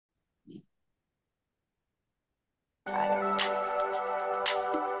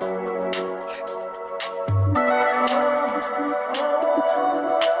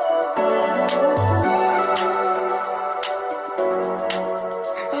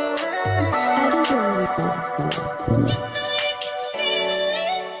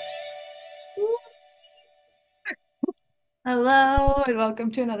Hello and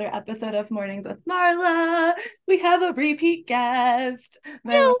welcome to another episode of Mornings with Marla. We have a repeat guest,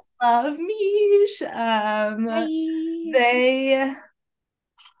 my Meow. love Meesh. Hi. They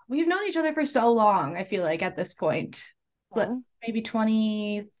we've known each other for so long, I feel like at this point. But Okay. maybe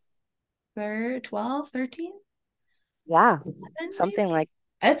 23rd, 12, 13, Yeah, maybe. something like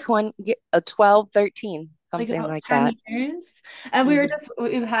It's 20, 12, 13, like something about like 10 that. years. And Hmm.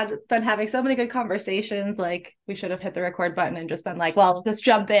 we've had been having so many good conversations. Like we should have hit the record button and just been like, well, just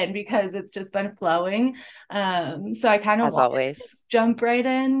jump in because it's just been flowing. So I kind of As wanted to always. just jump right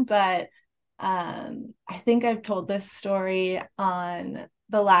in, but I think I've told this story on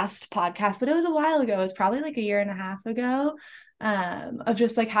the last podcast, but it was a while ago. It was probably like a year and a half ago. Of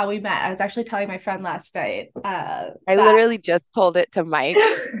just like how we met. I was actually telling my friend last night I that literally just told it to Mike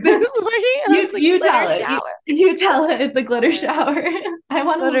this morning. I you was like, you glitter tell it. shower, You tell it the glitter shower, shower. I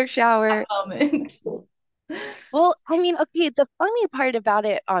want to live glitter shower. that moment. Well, I mean, okay, the funny part about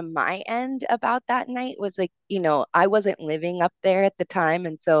it on my end about that night was like, I wasn't living up there at the time.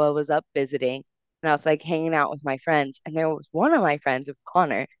 And so I was up visiting and I was like hanging out with my friends. And there was one of my friends, of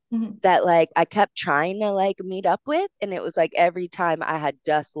Connor, Mhm. that like I kept trying to like meet up with, and it was like every time I had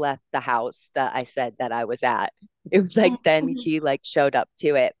just left the house that I said that I was at, it was like then he like showed up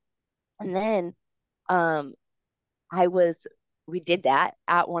to it. And then um I was we did that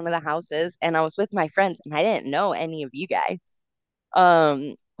at one of the houses and I was with my friends and I didn't know any of you guys.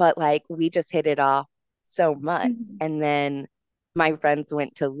 But like we just hit it off so much. And then my friends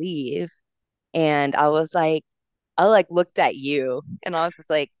went to leave and I like looked at you and I was just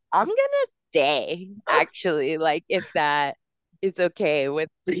like, I'm gonna stay actually, like if that is okay with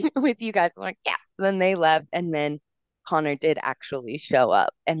with you guys. I'm like, yeah. Then they left and then Connor did actually show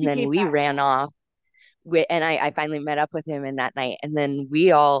up and He then came we back. ran off and I finally met up with him in that night and then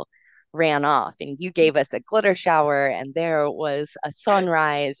we all ran off and you gave us a glitter shower and there was a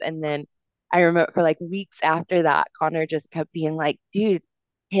sunrise and then I remember for like weeks after that, Connor just kept being like, dude,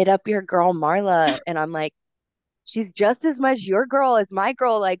 hit up your girl Marla. And I'm like, she's just as much your girl as my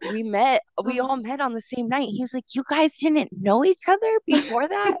girl. Like we all met on the same night. He was like, you guys didn't know each other before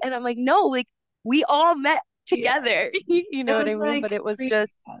that? And I'm like, no, like we all met Yeah, together. You it know what I was mean? like But it was pre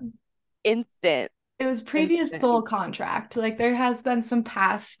just instant, it was previous instant. soul contract. Like there has been some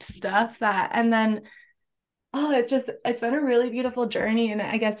past stuff that, and then it's been a really beautiful journey. And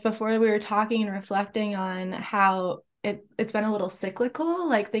I guess before we were talking and reflecting on how it's been a little cyclical,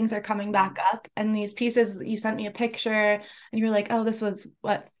 like things are coming back up. And these pieces, you sent me a picture and you were like, oh, this was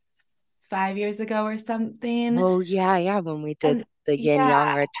what, 5 years ago or something. Oh yeah, yeah, when we did And the yin yeah, yang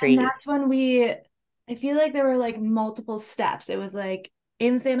and retreat. that's when I feel like there were like multiple steps. It was like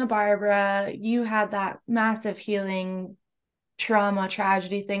in Santa Barbara, you had that massive healing trauma,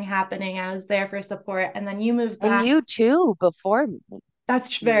 tragedy thing happening. I was there for support. And then you moved And back. you too before me,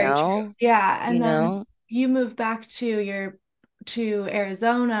 That's you very true. know, Yeah. you And then know. you moved back to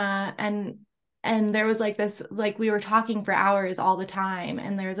Arizona and there was like this, like we were talking for hours all the time.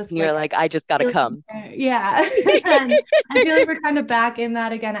 And there was this And you're like like, I just gotta feeling come. there. Yeah. And I feel like we're kind of back in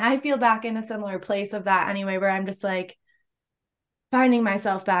that again. I feel back in a similar place of that anyway, where I'm just like finding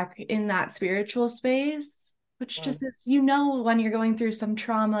myself back in that spiritual space, which Mm. just is, you know, when you're going through some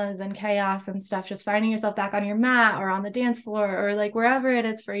traumas and chaos and stuff, just finding yourself back on your mat or on the dance floor or like wherever it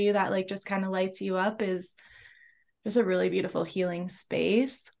is for you that like just kind of lights you up is just a really beautiful healing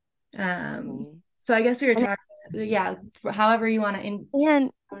space. Mhm. So I guess we were And talking, yeah, however you want to in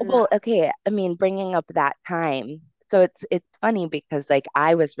and that. well, okay, I mean, bringing up that time. So it's funny because like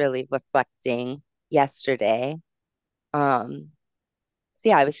I was really reflecting yesterday. Um,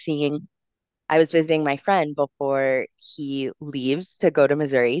 yeah, I was visiting my friend before he leaves to go to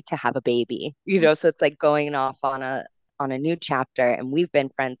Missouri to have a baby. So it's like going off on a new chapter, and we've been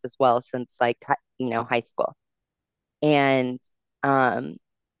friends as well since like high school. And um,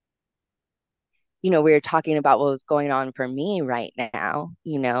 we were talking about what was going on for me right now,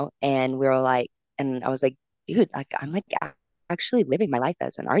 and we were like, and I was like, dude, like I'm like actually living my life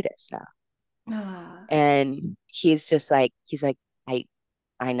as an artist now. Ah. And he's like,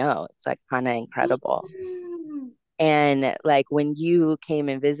 I know, it's like kind of incredible. And like when you came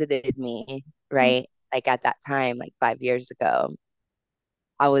and visited me, right? Like at that time, like 5 years ago,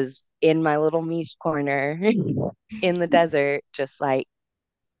 I was in my little niche corner in the desert, just like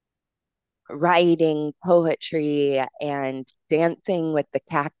writing poetry and dancing with the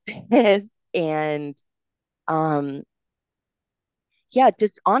cactus and um yeah,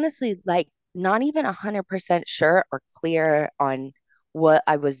 just honestly like not even 100% sure or clear on what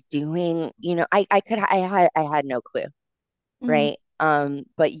I was doing. You know, I had no clue, Mm-hmm. right?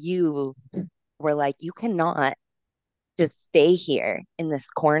 But you were like, you cannot just stay here in this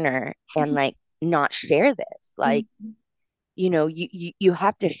corner and like not share this. Like, Mm-hmm. you know, you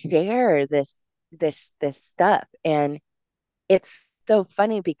have to share this stuff. And it's so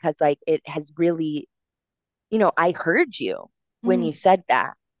funny because like it has really, you know, I heard you when you said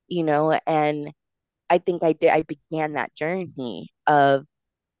that, you know, and I think I began that journey of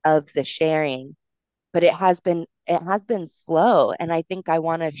the sharing, but it has been slow. And I think I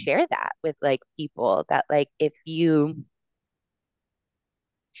want to share that with like people that like if you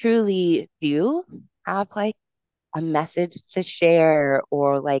truly do have like a message to share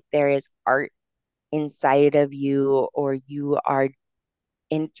or like there is art inside of you or you are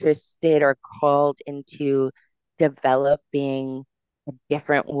interested or called into developing a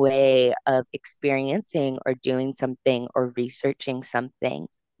different way of experiencing or doing something or researching something,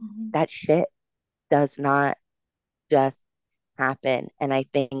 Mm-hmm. that shit does not just happen. And I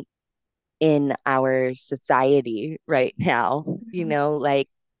think in our society right now, you know, like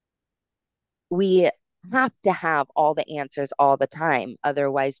we have to have all the answers all the time.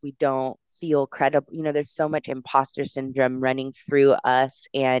 Otherwise, we don't feel credible. You know, there's so much imposter syndrome running through us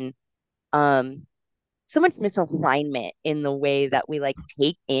and um so much misalignment in the way that we like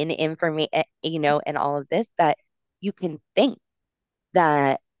take in information, you know, and all of this that you can think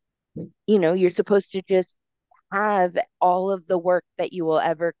that, you know, you're supposed to just have all of the work that you will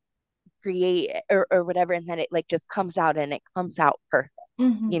ever create or whatever, and then it like just comes out and it comes out perfect,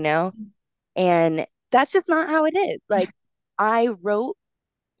 Mm-hmm. you know? And that's just not how it is. Like I wrote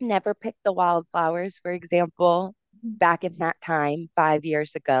Never Pick the Wildflowers, for example, back in that time, 5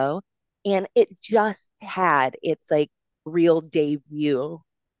 years ago. And it just had its like real debut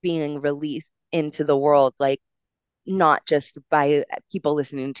being released into the world, like not just by people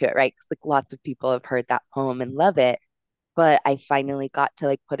listening to it, right? Because like lots of people have heard that poem and love it. But I finally got to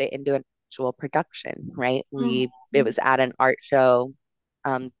like put it into an actual production, right? It Mm-hmm. was at an art show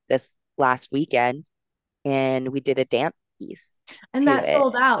this last weekend and we did a dance piece And to that it.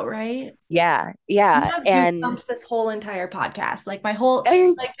 sold out, right? Yeah, You yeah. have And goosebumps this whole entire podcast. Like my whole,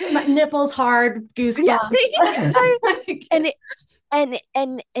 and like my nipples hard, yeah, goosebumps. Like,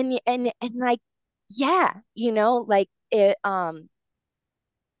 and and like yeah, you know, like it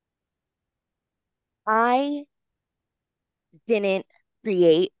I didn't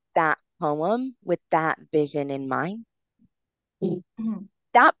create that poem with that vision in mind. mhm.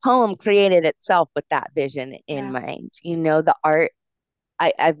 That poem created itself with that vision in Yeah. mind. You know, the art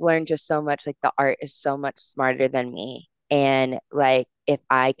I've learned just so much, like the art is so much smarter than me. And like if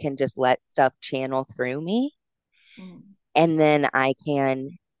I can just let stuff channel through me Mm-hmm. and then I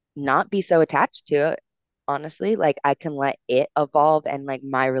can not be so attached to it, honestly, like I can let it evolve and like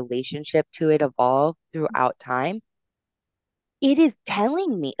my relationship to it evolve throughout time. It is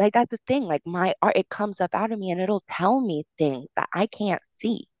telling me, like that's the thing, like my art, it comes up out of me and it'll tell me things that I can't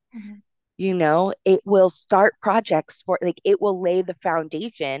see. Mm-hmm. You know, it will start projects for like it will lay the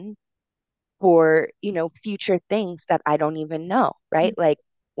foundation for, you know, future things that I don't even know, right? Like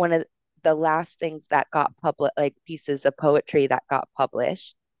one of the last things that got public, like pieces of poetry that got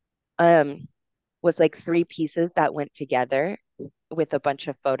published, um, was like three pieces that went together with a bunch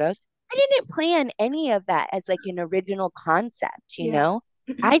of photos. I didn't plan any of that as like an original concept, you Yeah. know?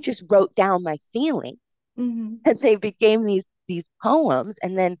 I just wrote down my feelings Mm-hmm. and they became these poems.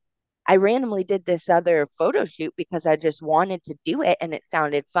 And then I randomly did this other photo shoot because I just wanted to do it and it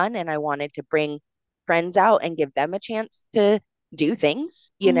sounded fun and I wanted to bring friends out and give them a chance to do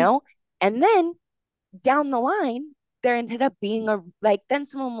things, you Mm-hmm. know? And then down the line, there ended up being a like then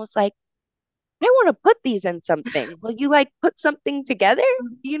someone was like, I want to put these in something. Will you like put something together,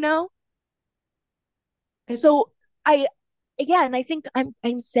 you know? It's, So I yeah, and I think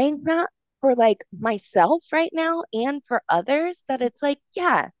I'm saying that for like myself right now and for others that it's like,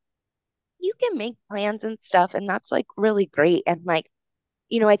 yeah, you can make plans and stuff and that's like really great. And like,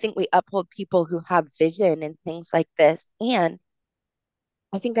 you know, I think we uphold people who have vision and things like this. And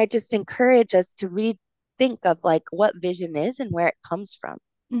I think I just encourage us to rethink of like what vision is and where it comes from.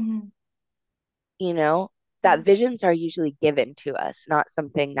 mm-hmm. You know, that Yeah. visions are usually given to us, not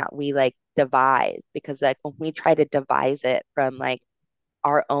something that we like devise because like when we try to devise it from like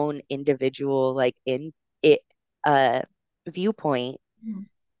our own individual like in it uh viewpoint, Mm-hmm.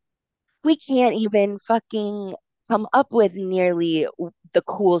 we can't even fucking come up with nearly the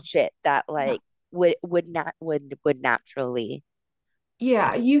cool shit that Yeah. like would naturally.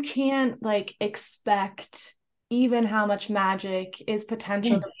 Yeah, you can't like expect even how much magic is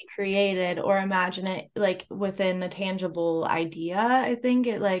potential to be created or imagine it like within a tangible idea. I think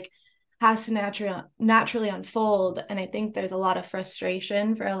it like has to naturally unfold. And I think there's a lot of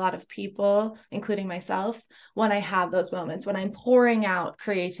frustration for a lot of people, including myself, when I have those moments, when I'm pouring out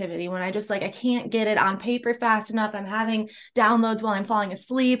creativity, when I just like I can't get it on paper fast enough. I'm having downloads while I'm falling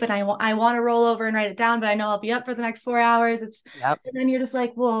asleep and I want to roll over and write it down, but I know I'll be up for the next 4 hours. It's Yep. and then you're just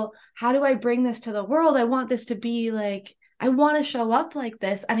like, well, how do I bring this to the world? I want this to be like, I want to show up like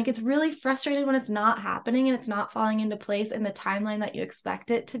this. And it gets really frustrated when it's not happening and it's not falling into place in the timeline that you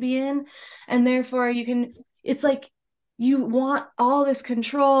expect it to be in. And therefore, it's like you want all this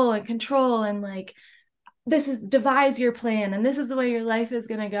control and like, this is devise your plan and this is the way your life is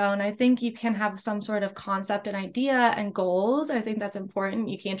going to go. And I think you can have some sort of concept and idea and goals. I think that's important.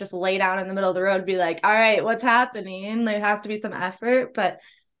 You can't just lay down in the middle of the road and be like, all right, what's happening? There has to be some effort. But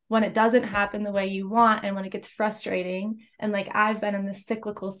when it doesn't happen the way you want and when it gets frustrating, and like I've been in this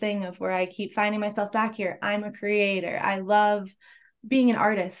cyclical thing of where I keep finding myself back here, I'm a creator. I love being an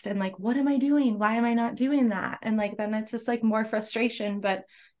artist and like, what am I doing? Why am I not doing that? And like, then it's just like more frustration. But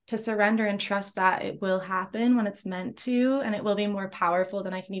to surrender and trust that it will happen when it's meant to and it will be more powerful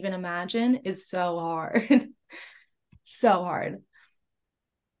than I can even imagine is so hard. So hard.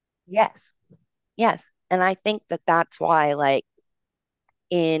 Yes. Yes. And I think that that's why, like,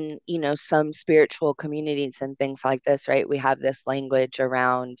 in, some spiritual communities and things like this, right? We have this language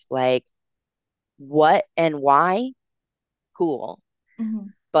around like what and why, cool. Mm-hmm.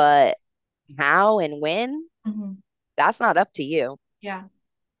 But how and when, Mm-hmm. that's not up to you, Yeah.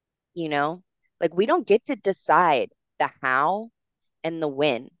 you know? Like, we don't get to decide the how and the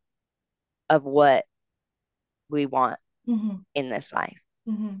when of what we want Mm-hmm. in this life.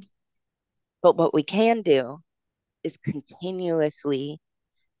 Mm-hmm. But what we can do is continuously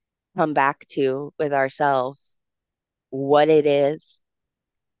come back to with ourselves what it is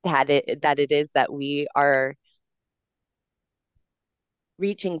that it is that we are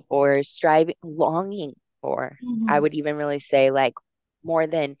reaching for, striving, longing for. I Mm-hmm. would even really say like more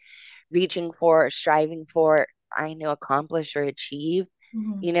than reaching for, striving for, trying to accomplish or achieve.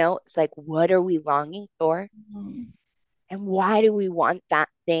 Mm-hmm. It's like what are we longing for? Mm-hmm. And why do we want that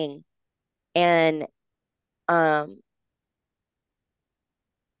thing? And um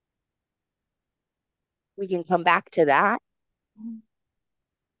we can come back to that.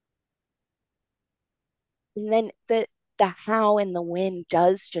 And then the how and the when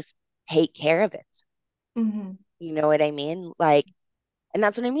does just take care of it. Mm-hmm. You know what I mean? Like, and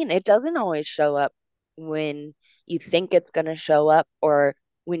that's what I mean. It doesn't always show up when you think it's going to show up or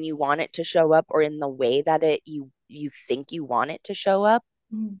when you want it to show up or in the way that you think you want it to show up.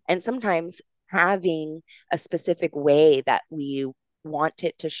 Mm-hmm. And sometimes having a specific way that we want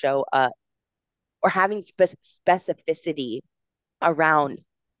it to show up or having specificity around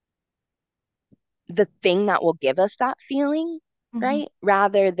the thing that will give us that feeling, Mm-hmm. right?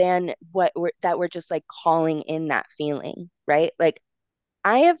 Rather than we're just like calling in that feeling, right? Like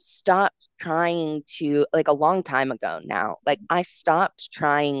I have stopped trying to like a long time ago now. Like I stopped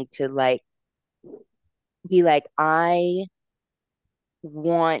trying to like be like I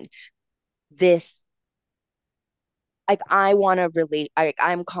want this like I want to relate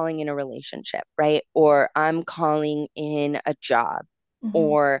I'm calling in a relationship, right? Or I'm calling in a job Mm-hmm.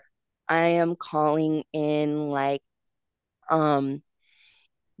 or I am calling in um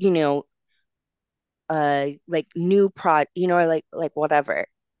you know like new or like whatever.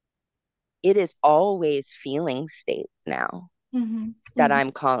 It is always feeling state now Mm-hmm. that Mm-hmm.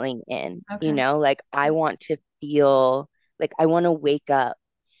 I'm calling in, Okay. like I want to feel like I want to wake up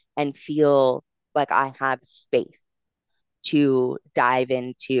and feel like I have space to dive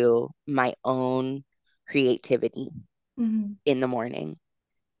into my own creativity Mm-hmm. in the morning.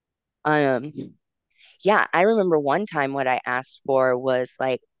 Um, yeah, I remember one time what I asked for was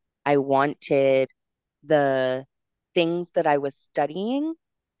like I wanted the things that I was studying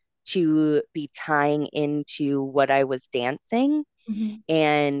to be tying into what I was dancing Mm-hmm.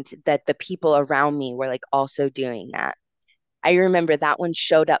 and that the people around me were like also doing that. I remember that one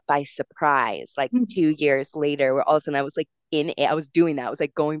showed up by surprise, like 2 years later, where all of a sudden I was like in it. I was doing that. I was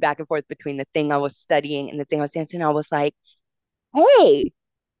like going back and forth between the thing I was studying and the thing I was dancing. I was like, hey,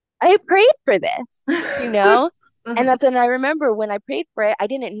 I prayed for this, you know? And Uh-huh. that's and I remember when I prayed for it, I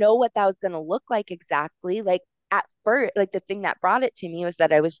didn't know what that was going to look like exactly. Like at first, like the thing that brought it to me was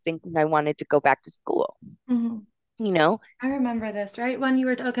that I was thinking I wanted to go back to school, Mm-hmm. you know? I remember this, right? When you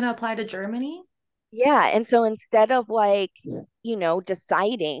were going to apply to Germany? Yeah. And so instead of like,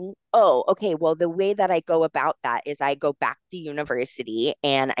 deciding, oh, okay, well, the way that I go about that is I go back to university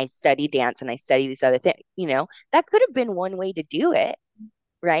and I study dance and I study these other things, that could have been one way to do it,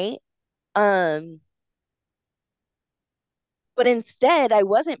 right? Um, but instead, I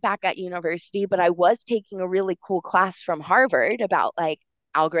wasn't back at university, but I was taking a really cool class from Harvard about like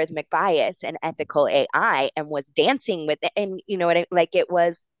algorithmic bias and ethical AI and was dancing with it. And you know what like I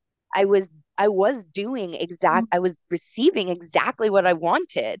was, I was I was receiving exactly what I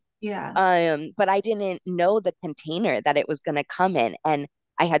wanted. Yeah. But I didn't know the container that it was going to come in. And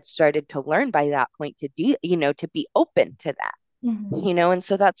I had started to learn by that point to do, to be open to that, Mhm. and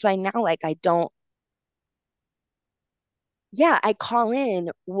so that's why now, like, I don't, yeah, I call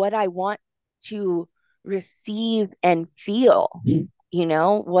in what I want to receive and feel,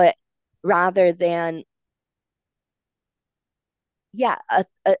 what rather than, yeah,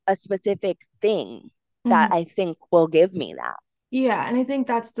 a specific thing that Mhm. I think will give me that. Yeah, and I think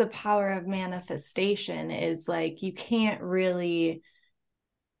that's the power of manifestation is like you can't really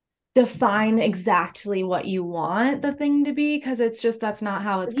define exactly what you want the thing to be because it's just that's not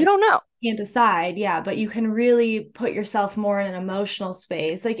how it's Because you going to don't know. can't decide. Yeah, but you can really put yourself more in an emotional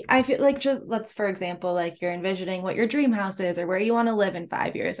space. Like I feel like just let's for example, like you're envisioning what your dream house is or where you want to live in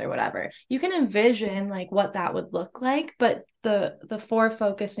 5 years or whatever. You can envision like what that would look like, but the fore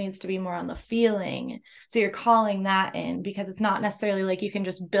focus needs to be more on the feeling. So you're calling that in because it's not necessarily like you can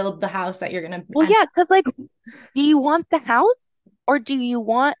just build the house that you're gonna Well, end. yeah, because like, do you want the house or do you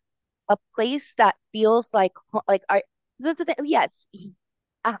want a place that feels like like that's the thing. Yes,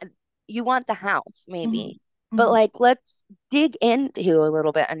 uh, you want the house Mhm. maybe, but Mhm. like let's dig into a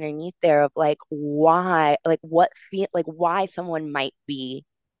little bit underneath there of like why, like what feel like why someone might be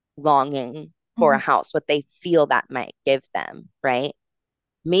longing for a Mhm. house, what they feel that might give them, right?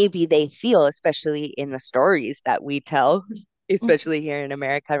 Maybe they feel, especially in the stories that we tell, Mhm. especially here in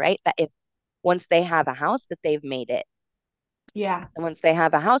America, right? That if once they have a house that they've made it. Yeah. And once they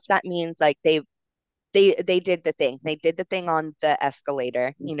have a house, that means like they did the thing. They did the thing on the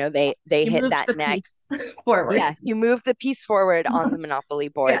escalator. They You hit moved that the piece next. forward. Yeah, you move the piece forward on the Monopoly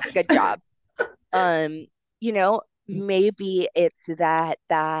board. Yes. Good job. Um, maybe it's that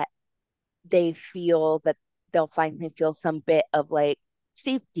they feel that they'll finally feel some bit of like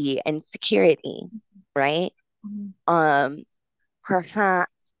safety and security, right? Mhm. Um,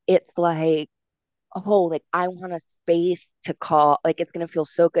 Perhaps it's like, oh, like I want a space to call, like it's gonna feel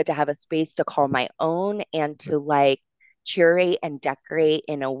so good to have a space to call my own and to like curate and decorate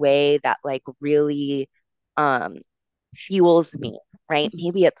in a way that like really um fuels me, right?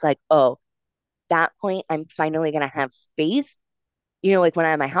 Maybe it's like, oh, that point I'm finally gonna have space. Like when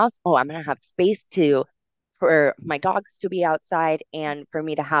I'm at my house, oh, I'm gonna have space to for my dogs to be outside and for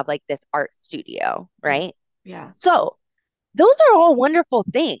me to have like this art studio, Yeah. right? Yeah. So those are all wonderful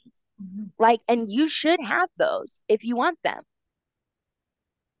things. Mhm. Like, and you should have those if you want them.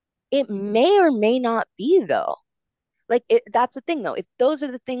 It may or may not be, though. Like, that's the thing, though. If those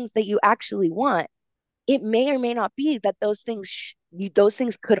are the things that you actually want, it may or may not be that those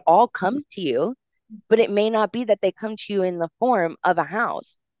things could all come to you, but it may not be that they come to you in the form of a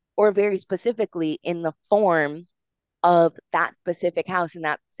house or very specifically in the form of that specific house in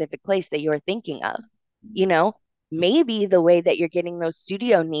that specific place that you're thinking of. You know, maybe the way that you're getting those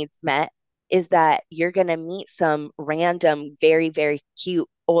studio needs met is that you're going to meet some random, very, very cute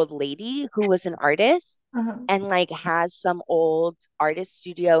old lady who was an artist Uh-huh. and like has some old artist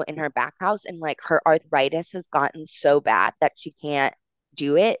studio in her back house and like her arthritis has gotten so bad that she can't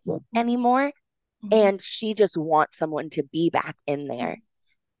do it anymore Mhm. and she just wants someone to be back in there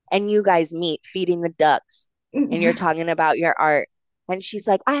and you guys meet feeding the ducks and you're Mhm. talking about your art. And she's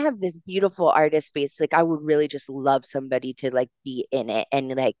like, I have this beautiful artist space. Like, I would really just love somebody to like be in it and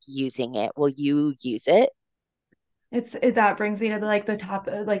like using it. Will you use it? That brings me to like the top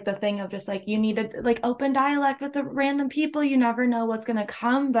like the thing of just like you need to like open dialect with the random people. You never know what's gonna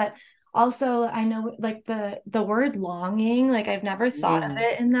come, but also I know like the word longing, like I've never thought of Mm,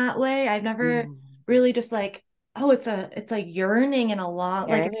 it in that way. I've never mm. really just like, oh, it's a yearning and a long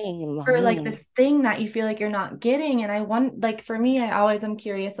like Yearning and for like longing, this thing that you feel like you're not getting. And I want like for me, I always am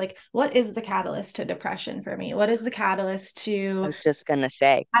curious, like what is the catalyst to depression for me? What is the catalyst I to was just gonna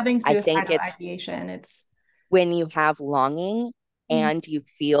say, having I think suicidal it's ideation? It's when you have longing Mhm.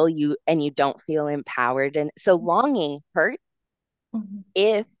 and you don't feel empowered. And so longing hurts Mhm.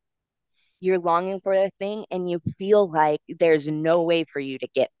 if you're longing for a thing and you feel like there's no way for you to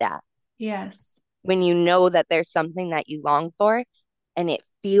get that. Yes. When you know that there's something that you long for and it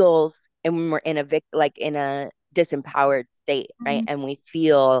feels and when we're in a like in a disempowered state, right? Mhm. And we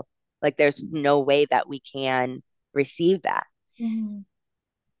feel Like there's no way that we can receive that. Mm-hmm.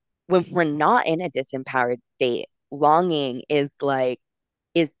 When we're not in a disempowered state, longing is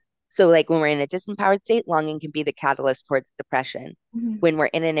so like when we're in a disempowered state, longing can be the catalyst towards depression. Mm-hmm. When we're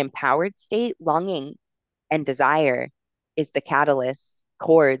in an empowered state, longing and desire is the catalyst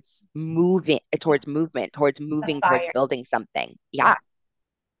towards movement, towards The moving, towards fire. building something. Yeah.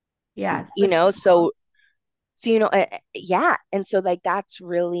 Yeah. Yeah. You Such. know, yeah. And so like that's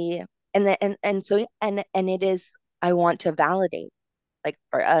really and so and it is I want to validate like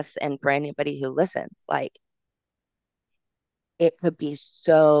for us and for anybody who listens, like it could be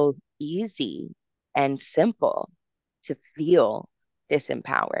so easy and simple to feel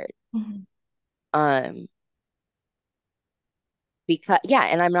disempowered. Mm-hmm. Um, because yeah,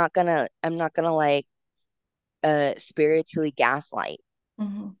 and I'm not gonna like spiritually gaslight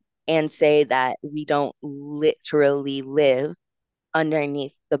Mm-hmm. and say that we don't literally live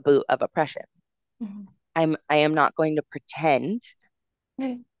underneath the boot of oppression. Mm-hmm. I am not going to pretend,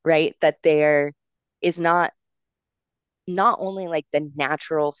 right, that there is not only like the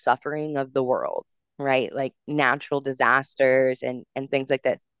natural suffering of the world, right? Like natural disasters and things like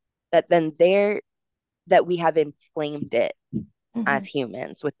this, that then there that we have inflamed it Mm-hmm. as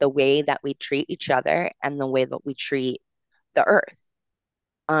humans with the way that we treat each other and the way that we treat the earth.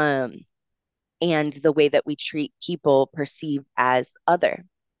 Um, and the way that we treat people perceived as other,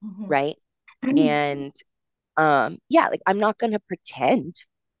 right? Mm-hmm. And yeah, like I'm not gonna pretend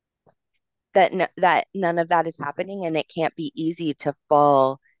that that none of that is happening and it can't be easy to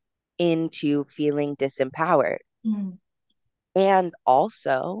fall into feeling disempowered. Mm-hmm. And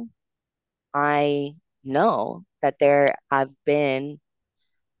also, I know that there have been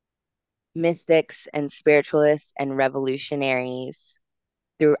mystics and spiritualists and revolutionaries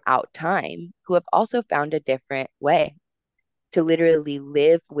throughout time who have also found a different way to literally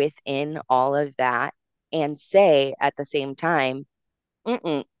live within all of that and say at the same time,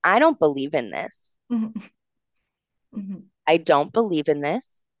 I don't believe in this. Mm-hmm. I don't believe in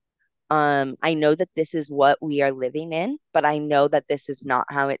this. I know that this is what we are living in, but I know that this is not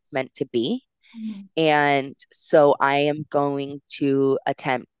how it's meant to be. Mm-hmm. And so I am going to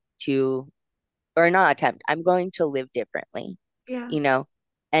attempt to, or not attempt, I'm going to live differently, Yeah. you know?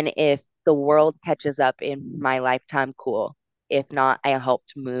 And if the world catches up in my lifetime, cool. If not, I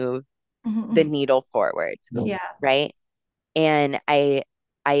helped move the Mm-hmm. needle forward, Yeah. right? And I,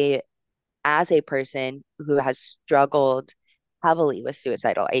 as a person who has struggled heavily with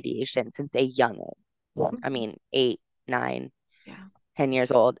suicidal ideation since a young age, I Mhm. mean, 8, 9, Yeah. 10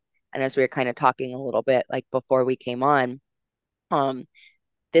 years old. And as we were kind of talking a little bit like before we came on, um,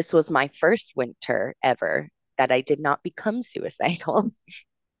 this was my first winter ever that I did not become suicidal,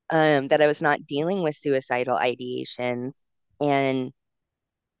 that I was not dealing with suicidal ideations. And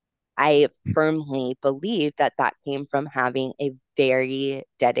I firmly believe that that came from having a very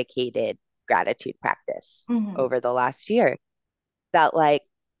dedicated gratitude practice Mm-hmm. over the last year. That, like,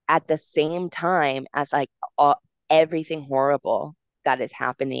 at the same time as like all, everything horrible that is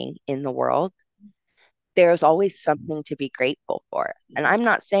happening in the world, there's always something to be grateful for. And Yeah. I'm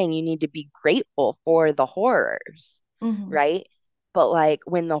not saying you need to be grateful for the horrors, Mm-hmm. right? But like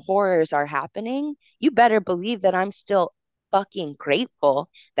when the horrors are happening, you better believe that I'm still fucking grateful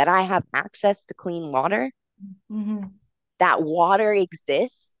that I have access to clean water, Mm-hmm. that water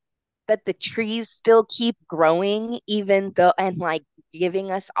exists, that the trees still keep growing, even though, and like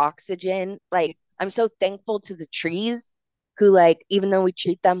giving us oxygen. Like, I'm so thankful to the trees who, like, even though we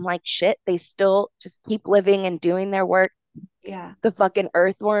treat them like shit, they still just keep living and doing their work. Yeah. The fucking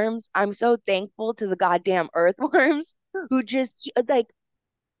earthworms. I'm so thankful to the goddamn earthworms who just like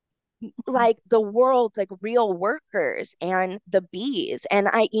the world's like real workers and the bees. And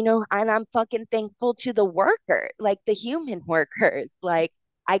and I'm fucking thankful to the worker, like the human workers. Like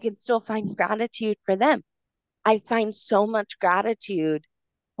I can still find gratitude for them. I find so much gratitude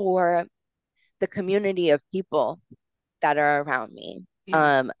for the community of people that are around me.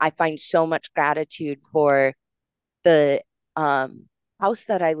 Yeah. I find so much gratitude for the house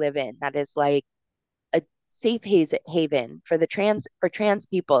that I live in that is like a safe haven for trans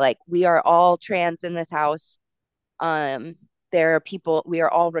people. Like we are all trans in this house. Um, there are people, we are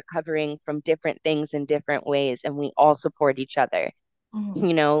all recovering from different things in different ways, and we all support each other.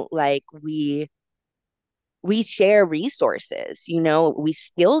 Mm-hmm. Like we share resources, we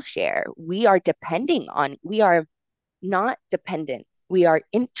still share. We are not dependent. We are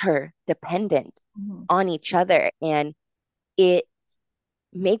interdependent Mm-hmm. on each other. And it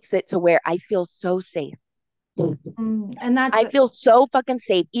makes it to where I feel so safe. Mm. And that's I feel so fucking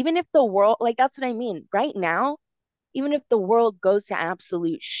safe. Even if the world, like, that's what I mean. Right now, even if the world goes to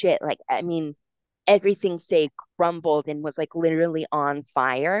absolute shit, like, I mean, everything say crumbled and was like literally on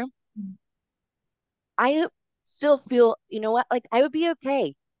fire, I still feel, you know what, like I would be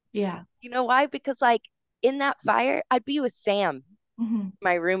okay. Yeah. You know why? Because like in that fire, I'd be with Sam, Hmm.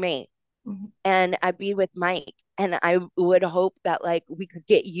 my roommate, Hmm. and I'd be with Mike. And I would hope that like we could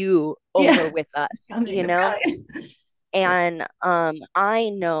get you over Yeah. with us, Coming, you I'm know? coming. Yeah. And I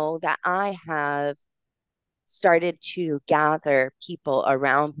know that I have started to gather people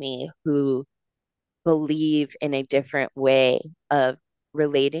around me who believe in a different way of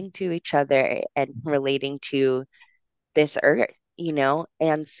relating to each other and relating to this earth, you know?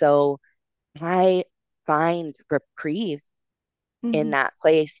 And so I find reprieve in Hmm. that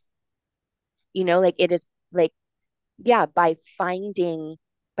place, you know, like it is like, yeah, by finding,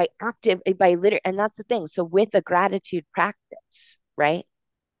 by active, by liter, and that's the thing. So with a gratitude practice, right?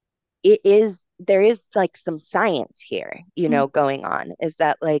 There is like some science here, you know, going on is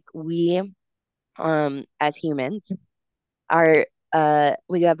that like as humans are,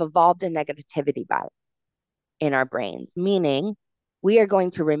 we have evolved a negativity bias in our brains, meaning we are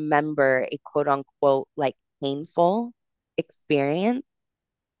going to remember a quote unquote like painful experience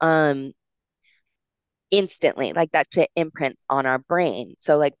um instantly, like that shit imprints on our brain.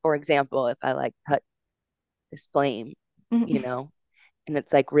 So like for example, if I like touch this flame, you Hmm. know, and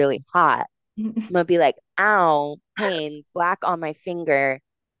it's like really hot, I'm gonna be like, ow, pain, black on my finger,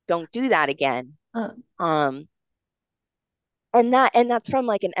 don't do that again. Uh, um and that's from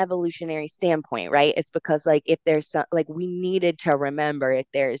like an evolutionary standpoint, right? It's because like if there's some like we needed to remember if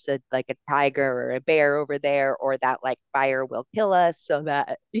there's a like a tiger or a bear over there, or that like fire will kill us, so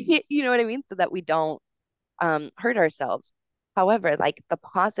that you know what I mean, so that we don't hurt ourselves. However, like the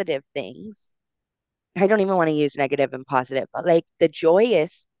positive things, I don't even want to use negative and positive, but like the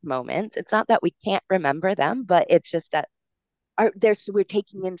joyous moments, it's not that we can't remember them, but it's just that we're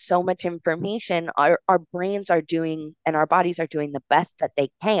taking in so much information. Our brains are doing and our bodies are doing the best that they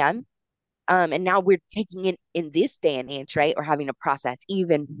can. And now we're taking in this day and age, right? We're having to process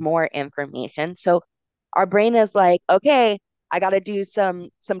even more information. So our brain is like, okay, I got to do some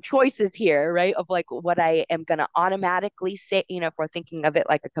choices here, right? Of like what I am going to automatically say, you know, if we're thinking of it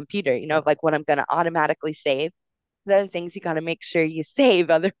like a computer, you know, of like what I'm going to automatically save. The other things you got to make sure you save.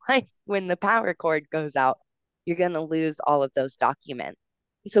 Otherwise, when the power cord goes out, you're going to lose all of those documents.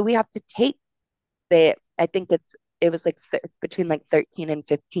 So we have to take I think it was like between like 13 and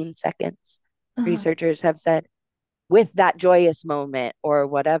 15 seconds, uh, researchers have said, with that joyous moment or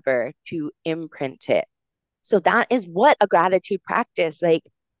whatever to imprint it. So that is what a gratitude practice like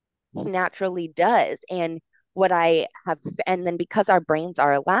naturally does. And what I have, and then because our brains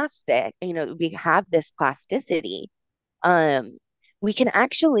are elastic, you know, we have this plasticity, um, we can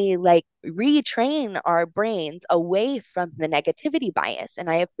actually like retrain our brains away from the negativity bias. And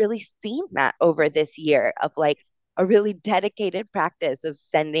I have really seen that over this year of like a really dedicated practice of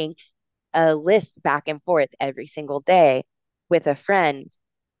sending a list back and forth every single day with a friend.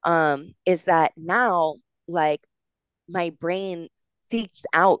 Is that now like my brain seeks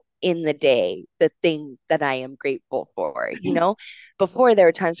out in the day the things that I am grateful for. You know, before there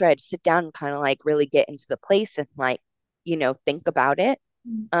were times where I'd sit down and kind of like really get into the place and like, you know, think about it.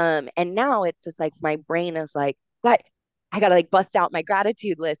 And now it's just like my brain is like, what? I gotta like bust out my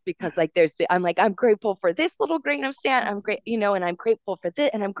gratitude list because like I'm like, I'm grateful for this little grain of sand. I'm great, you know, and I'm grateful for this,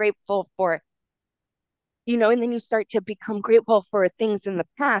 and I'm grateful for, you know, and then you start to become grateful for things in the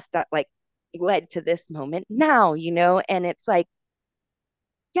past that like led to this moment now, you know, and it's like,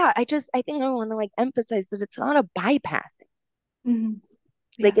 yeah, I think I want to like emphasize that it's not a bypassing. mhm.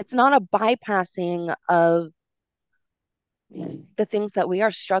 Like Yeah. it's not a bypassing of the things that we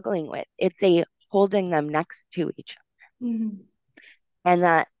are struggling with. It's a holding them next to each Mhm. other. And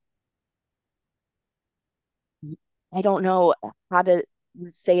that I don't know how to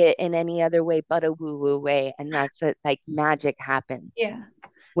say it in any other way but a woo-woo way. And that's that like magic happens Yeah.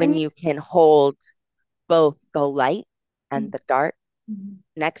 when And you can hold both the light and mhm. the dark Mhm.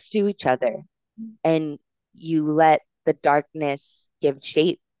 next to each other, and you let the darkness give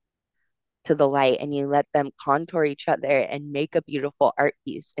shape to the light, and you let them contour each other and make a beautiful art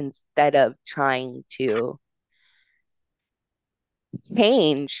piece instead of trying to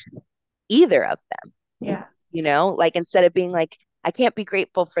change either of them. Yeah. You know, like instead of being like, I can't be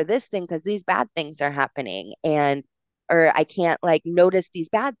grateful for this thing because these bad things are happening, and or I can't like notice these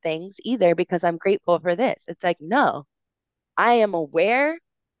bad things either because I'm grateful for this. It's like, no, I am aware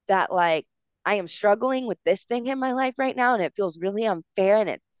that like I am struggling with this thing in my life right now and it feels really unfair and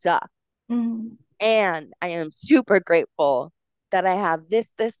it sucks. Mhm. And I am super grateful that I have this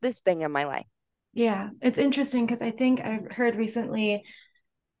thing in my life. Yeah, it's interesting because I think I've heard recently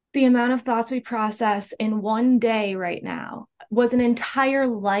the amount of thoughts we process in one day right now was an entire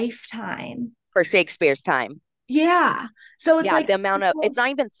lifetime. For Shakespeare's time. Yeah. So it's Yeah, like the amount of it's not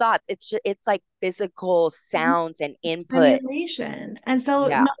even thoughts, it's like physical sounds and input. stimulation. And so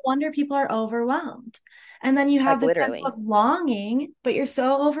Yeah, no wonder people are overwhelmed. And then you have like this sense literally. of longing, but you're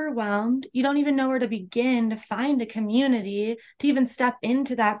so overwhelmed, you don't even know where to begin to find a community, to even step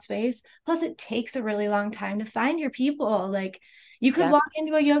into that space. Plus, it takes a really long time to find your people. Like you could Yeah, walk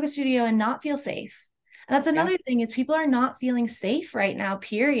into a yoga studio and not feel safe. And that's yeah. another thing is people are not feeling safe right now,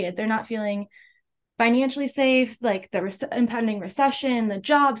 period. They're not feeling financially safe, like the impending recession, the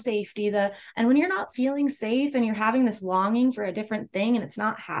job safety, and when you're not feeling safe and you're having this longing for a different thing and it's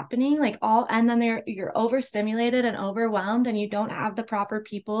not happening, like all and then you're overstimulated and overwhelmed and you don't have the proper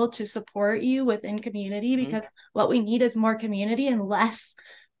people to support you within community Hmm. because what we need is more community and less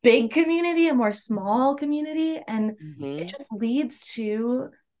big community and more small community and it Hmm. just leads to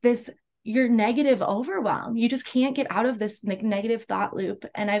this your negative overwhelm. You just can't get out of this like negative thought loop.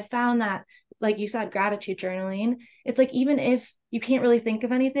 And I've found that like you said, gratitude journaling. It's like even if you can't really think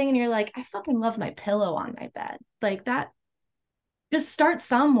of anything and you're like, I fucking love my pillow on my bed. Like that, just start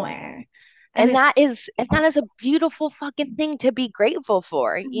somewhere. And And it, that is a beautiful fucking thing to be grateful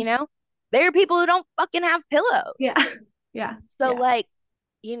for, you know? There are people who don't fucking have yeah, pillows. yeah, So yeah. like,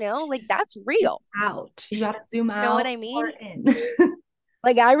 like that's Zoom real. out. You got to zoom You know what out I or mean? in.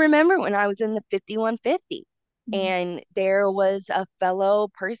 Like I remember when I was in the 5150 and there was a fellow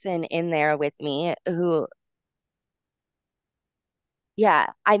person in there with me who, yeah,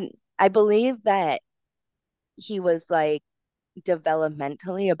 I believe that he was like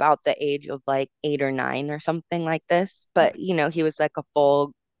developmentally about the age of like 8 or 9 or something like this, but Okay. he was like a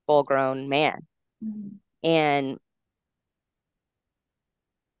full grown man. Mhm. And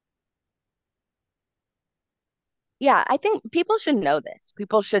yeah, I think people should know this.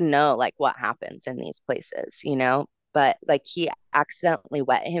 People should know like what happens in these places. But like he accidentally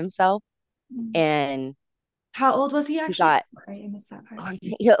wet himself Mhm. and How old was he he actually? got Sorry, I missed that part.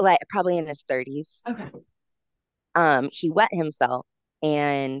 like probably in his 30s. Okay. He wet himself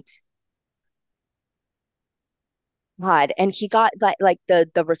and God, and he got like the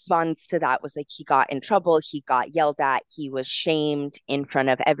response to that was like he got in trouble, he got yelled at, he was shamed in front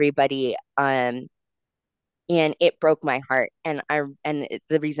of everybody. And it broke my heart.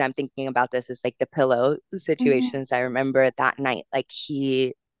 The reason I'm thinking about this is like the pillow Mhm. situations. I remember that night, like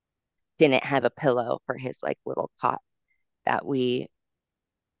he didn't have a pillow for his like little cot that we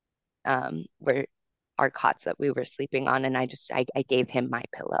were our cots that we were sleeping on, and I gave him my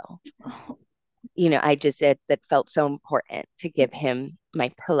pillow. Oh. I just said that felt so important to give him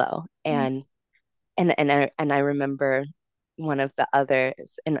my pillow. And I remember one of the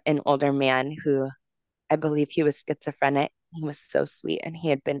others, an older man who I believe he was schizophrenic. He was so sweet, and he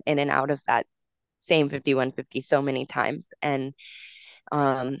had been in and out of that same 5150 so many times. And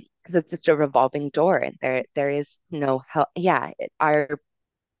because it's just a revolving door, and there is no help. Yeah,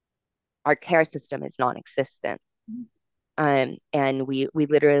 our care system is non-existent. And we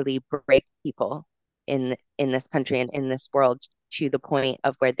literally break people in this country and in this world to the point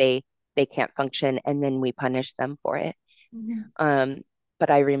of where they can't function, and then we punish them for it. Mhm. Um, but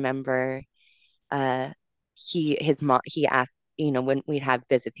I remember uh, his mom he asked, when we'd have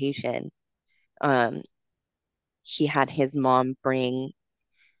visitation, um, he had his mom bring,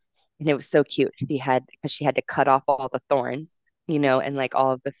 and it was so cute. Because she had to cut off all the thorns, and like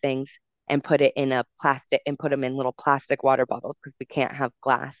all of the things, and put it in a plastic and put them in little plastic water bottles because we can't have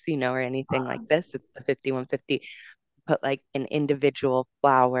glass, or anything like this. It's the 5150. Put like an individual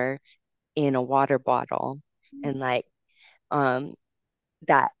flower in a water bottle, and like um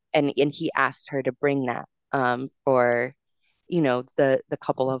that, and he asked her to bring that for the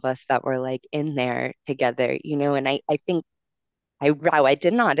couple of us that were like in there together, and I think wow, I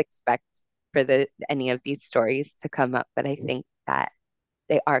did not expect for the any of these stories to come up, but I think that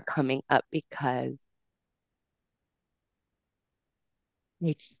they are coming up because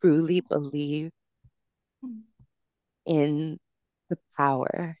I truly believe in the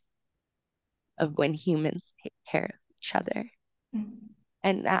power of when humans take care of each other, Mhm.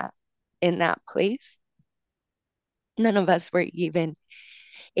 and that in that place none of us were even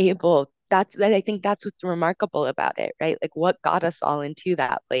able. That I think that's what's remarkable about it, right? Like what got us all into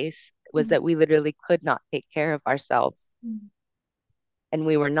that place was Mhm. that we literally could not take care of ourselves, Mhm. and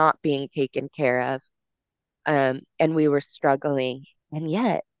we were not being taken care of, and we were struggling, and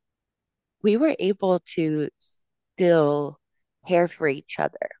yet we were able to still care for each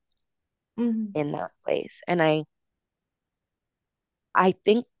other Mhm. in that place. And I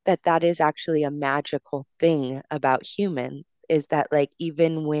think that that is actually a magical thing about humans is that like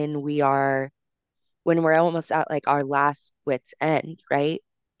even when we're almost at like our last wit's end, right?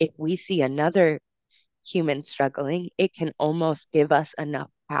 If we see another human struggling, it can almost give us enough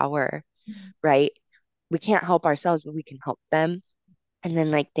power, right? We can't help ourselves, but we can help them. And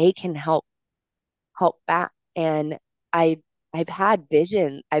then like they can help back. And I I've had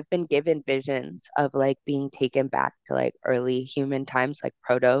vision, I've been given visions of like being taken back to like early human times, like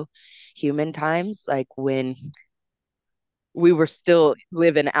proto human times, like when we were still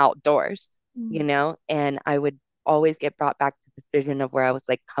living outdoors, you Mm, know? And I would always get brought back to this vision of where I was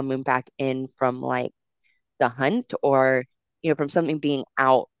like coming back in from like the hunt or, from something being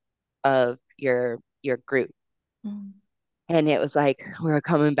out of your group. mm, And it was like we were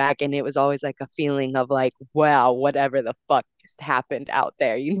coming back, and it was always like a feeling of like, wow, whatever the fuck just happened out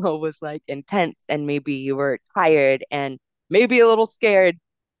there, it was like intense, and maybe you were tired and maybe a little scared,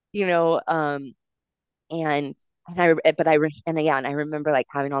 you know, and and yeah, and I remember like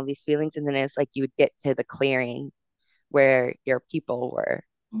having all these feelings, and then it's like you would get to the clearing where your people were,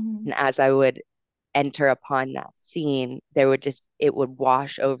 mm, and as I would enter upon that scene, it would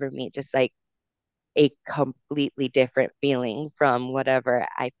wash over me, just like a completely different feeling from whatever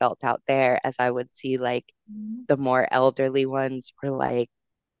I felt out there, as I would see like mm, the more elderly ones were like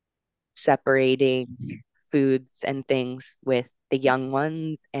separating foods and things with the young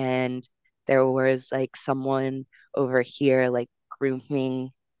ones. And there was like someone over here like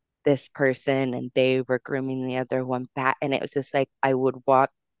grooming this person, and they were grooming the other one back. And it was just like I would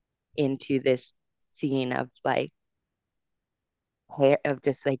walk into this scene of like hair, of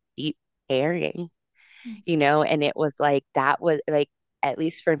just like deep caring, mm, and it was like that was like, at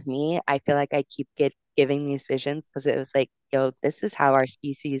least for me, I feel like I keep giving these visions because it was like, yo, this is how our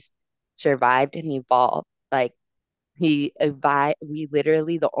species survived and evolved. Like we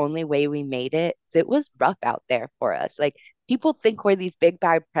literally, the only way we made it is it was rough out there for us. Like people think we're these big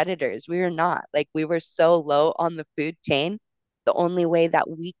bad predators. We were not. Like we were so low on the food chain. The only way that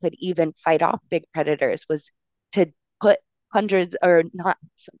we could even fight off big predators was to put hundreds, or not,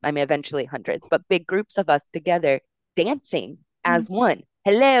 I mean, eventually hundreds, but big groups of us together dancing mm, as one.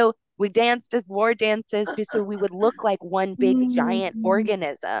 Hello, we danced as war dances so we would look like one big giant mm.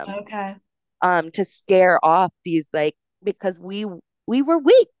 organism, Okay. to scare off these, like, because we were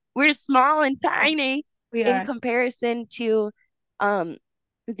weak. We're small and tiny We in are. comparison to um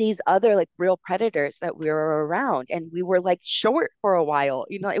these other like real predators that we were around, and we were like short for a while.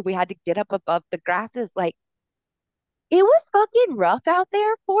 Like, we had to get up above the grasses. Like it was fucking rough out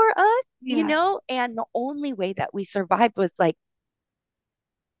there for us, Yeah. and the only way that we survived was like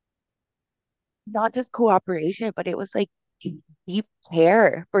not just cooperation, but it was like deep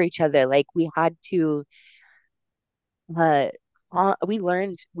care for each other. Like we had to uh, we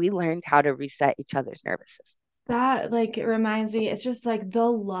learned how to reset each other's nervous system. That like it reminds me, it's just like the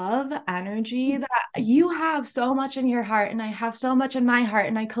love energy that you have so much in your heart, and I have so much in my heart,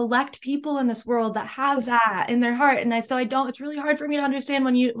 and I collect people in this world that have that in their heart. And I don't, it's really hard for me to understand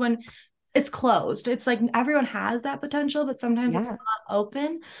when it's closed. It's like everyone has that potential, but sometimes it's Yeah. not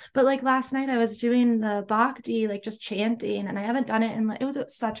open. But like last night, I was doing the bhakti, like just chanting, and I haven't done it in like, it was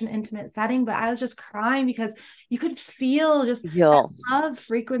such an intimate setting, but I was just crying because you could feel just that Feel. love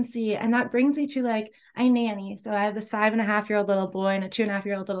frequency. And that brings me to like, I nanny. So I have this 5.5-year-old little boy and a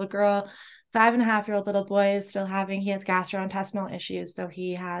 2.5-year-old little girl. 5.5-year-old little boy is still he has gastrointestinal issues. So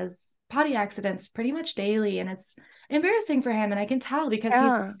he has potty accidents pretty much daily. And it's embarrassing for him. And I can tell because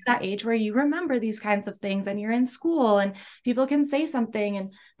he's Yeah. that age where you remember these kinds of things and you're in school and people can say something.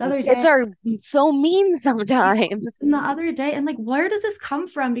 And the And other kids day, are so mean sometimes. and like, where does this come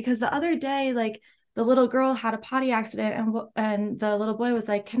from? Because the other day, like, the little girl had a potty accident, and the little boy was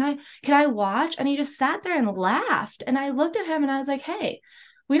like, can I watch?" And he just sat there and laughed. And I looked at him and I was like, "Hey,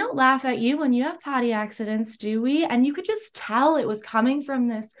 we don't laugh at you when you have potty accidents, do we?" And you could just tell it was coming from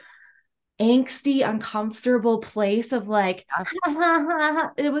this angsty, uncomfortable place of like, Yeah,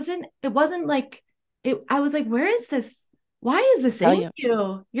 it wasn't like it. I was like, where is this? Why is I this tell in you.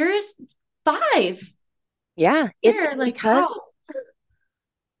 you? You're just 5. Yeah, it's Where? Like, because how?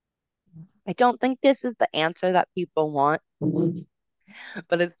 I don't think this is the answer that people want,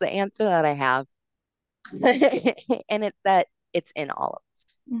 but it's the answer that I have. And it's that it's in all of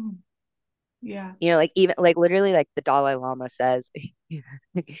us. Mhm. Yeah. Like even like literally like the Dalai Lama says,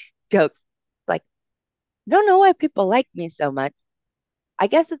 joke, like, I don't know why people like me so much. I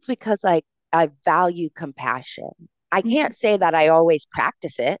guess it's because like I value compassion. I Mhm. can't say that I always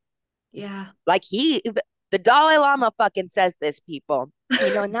practice it. Yeah. Like the Dalai Lama fucking says this, people,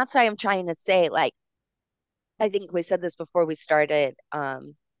 and that's why I'm trying to say, like, I think we said this before we started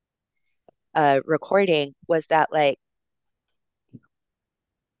recording, was that like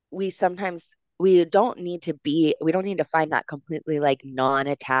we sometimes we don't need to find that completely like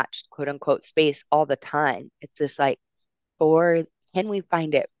non-attached quote unquote space all the time. It's just like for can we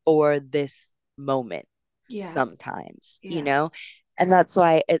find it for this moment Yes. sometimes, you Yes. know? And that's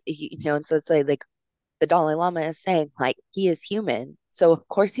why and so it's like the Dalai Lama is saying like he is human. So of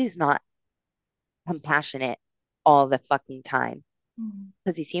course he's not compassionate all the fucking time Mhm.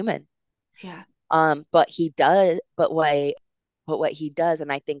 because he's human. Yeah. But he does, but what he does,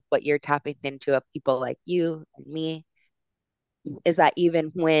 and I think what you're tapping into of people like you and me, is that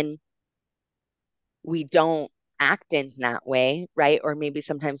even when we don't act in that way, right? Or maybe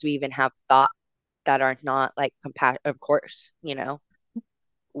sometimes we even have thoughts that are not like compassion, of course,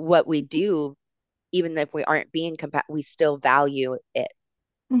 what we do, even if we aren't being compassionate, we still value it,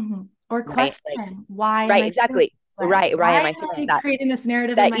 Or right? Like, question, why am right, I feeling exactly. this way? Right. Why Am I am feeling I that? creating this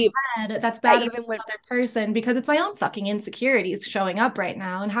narrative in That my you, head that's that bad about even this when, other person because it's my own fucking insecurities showing up right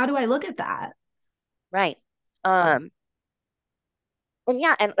now? And how do I look at that? right. Um, and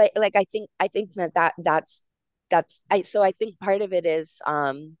yeah, and like I think that's so I think part of it is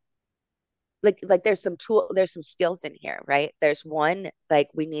like there's some skills in here, right? There's one, like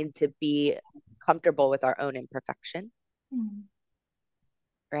we need to be comfortable with our own imperfection, Mm,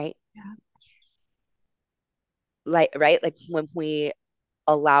 right? yeah. Like when we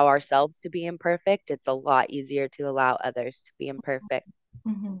allow ourselves to be imperfect, it's a lot easier to allow others to be imperfect.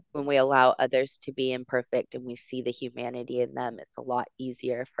 Mm-hmm. When we allow others to be imperfect and we see the humanity in them, it's a lot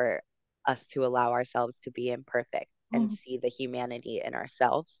easier for us to allow ourselves to be imperfect and Mm-hmm. see the humanity in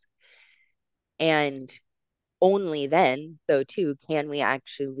ourselves. And only then, though, too, can we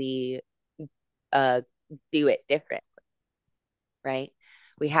actually uh, do it different, right?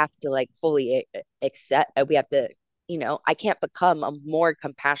 We have to like fully accept, we have to, I can't become a more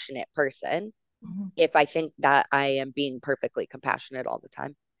compassionate person Mm-hmm. if I think that I am being perfectly compassionate all the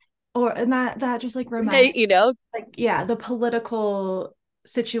time. Or and that just like reminds You know? like yeah, the political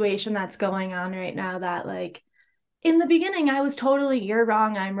situation that's going on right now that like in the beginning, I was totally, you're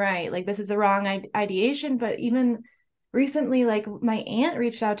wrong, I'm right. Like, this is a wrong ideation. But even recently, like, my aunt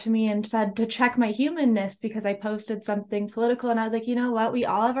reached out to me and said to check my humanness because I posted something political. And I was like, you know what? We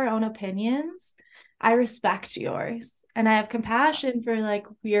all have our own opinions. I respect yours. And I have compassion for like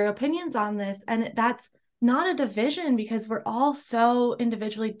your opinions on this. And that's not a division because we're all so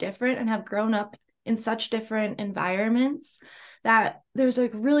individually different and have grown up in such different environments that there's a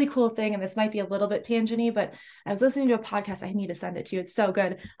really cool thing, and this might be a little bit tangenty, but I was listening to a podcast. I need to send it to you. It's so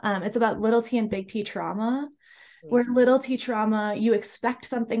good. It's about little T and big T trauma, Mm. where little T trauma, you expect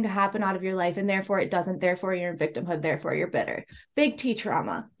something to happen out of your life and therefore it doesn't. Therefore, you're in victimhood. Therefore, you're bitter. Big T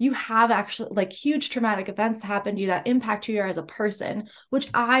trauma, you have actually like huge traumatic events happen to you that impact who you are as a person, which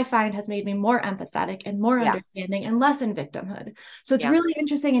I find has made me more empathetic and more Yeah. understanding and less in victimhood. So it's Yeah. really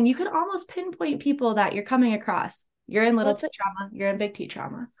interesting. And you could almost pinpoint people that you're coming across. You're in Well, little it's T trauma, you're in big T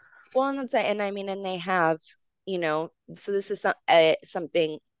trauma. well, and that's it. And I mean, and they have, so this is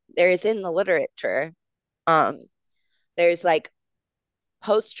something there is in the literature. Um, there's like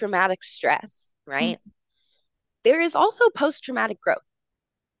post-traumatic stress, right? There is also post-traumatic growth.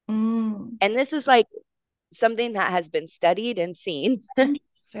 Mm. And this is like something that has been studied and seen.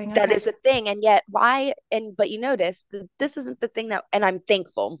 Interesting. That Okay. is a thing. And yet why, but you notice that this isn't the thing that, and I'm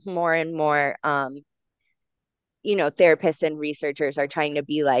thankful more and more, therapists and researchers are trying to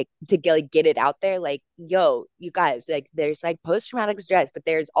be like to get it out there, like, yo, you guys, like there's like post-traumatic stress, but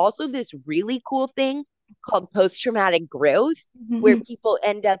there's also this really cool thing called post-traumatic growth where Mhm. people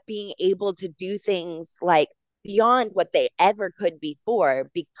end up being able to do things like beyond what they ever could before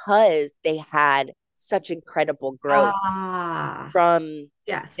because they had such incredible growth Ah, from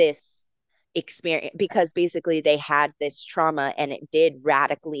yes. this experience, because basically they had this trauma and it did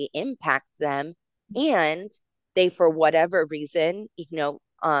radically impact them, and they, for whatever reason,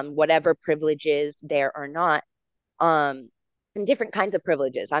 whatever privileges there or not, um and different kinds of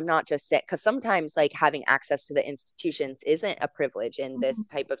privileges. I'm not just sick, because sometimes like having access to the institutions isn't a privilege in Mhm. this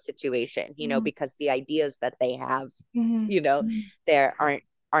type of situation, Mhm. because the ideas that they have, Mhm. you know Mhm. there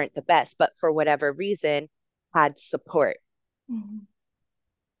aren't the best, but for whatever reason had support, Mhm.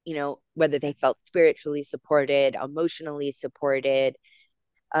 whether they felt spiritually supported, emotionally supported,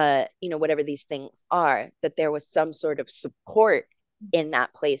 whatever these things are, that there was some sort of support in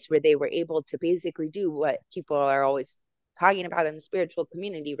that place where they were able to basically do what people are always talking about in the spiritual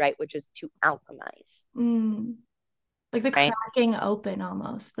community, right? Which is to alchemize, Mm. Like the right? cracking open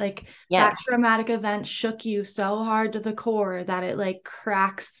almost. Like that Yes. traumatic event shook you so hard to the core that it like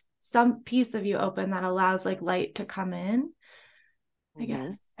cracks some piece of you open that allows like light to come in, I guess.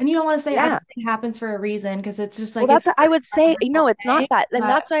 Hmm. And you don't want to say Yeah. everything happens for a reason because it's just Well, like it's that's what I a would say. universal It's not saying, that. And but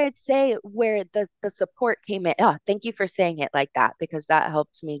that's why I'd say where the support came in. Oh, thank you for saying it like that because that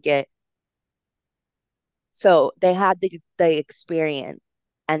helps me get. So they had the experience,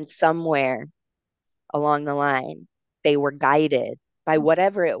 and somewhere along the line, they were guided by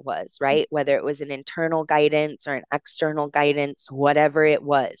whatever it was, right? Whether it was an internal guidance or an external guidance, whatever it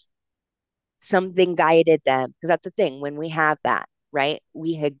was, something guided them. Because that's the thing, when we have that, right?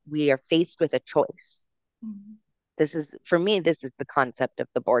 We are faced with a choice. mm-hmm. This is for me, this is the concept of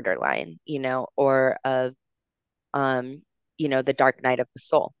the borderline, or of um, the dark night of the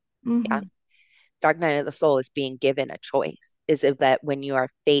soul. Yeah. Mm-hmm. Dark night of the soul is being given a choice. Is it that when you are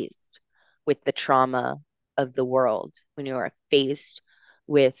faced with the trauma of the world, when you are faced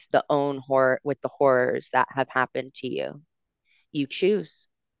with the horrors that have happened to you, you choose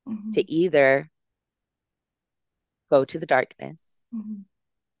Mm-hmm. to either go to the darkness Mm-hmm.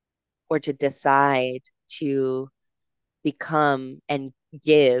 or to decide to become and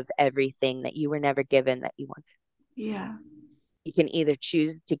give everything that you were never given that you wanted. Yeah, You can either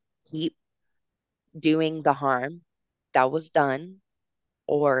choose to keep doing the harm that was done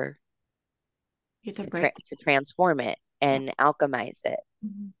or get to to break. transform it Yeah. and alchemize it.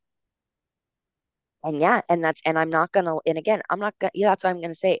 Mm-hmm. And yeah, and I'm not gonna, and again, I'm not gonna, yeah, that's what I'm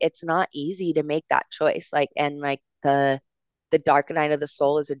gonna say. It's not easy to make that choice. Like the dark night of the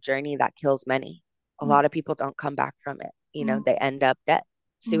soul is a journey that kills many. A lot of people don't come back from it. They Mm-hmm. end up dead.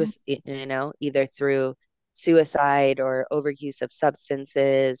 Mm-hmm. Suicide, either through suicide or overuse of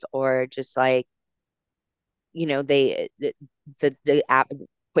substances or just like, the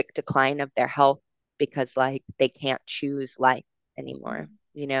quick decline of their health because like they can't choose life anymore,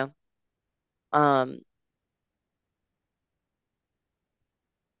 you know? Um,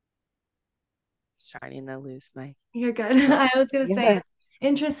 Starting to lose my You're good. train. I was gonna say Yeah.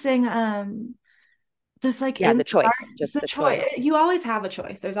 interesting. Just like Yeah, in the the dark, choice, just the the choice, choice. you always have a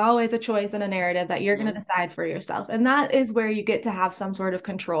choice. There's always a choice and a narrative that you're going to Hmm. decide for yourself. And that is where you get to have some sort of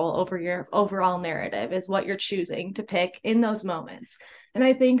control over your overall narrative, is what you're choosing to pick in those moments. And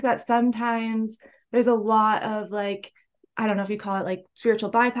I think that sometimes there's a lot of like, I don't know if you call it like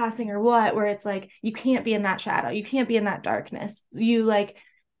spiritual bypassing or what, where it's like you can't be in that shadow, you can't be in that darkness. You like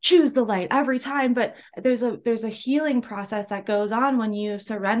choose the light every time, but there's a healing process that goes on when you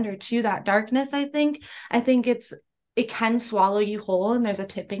surrender to that darkness. I think it can swallow you whole and there's a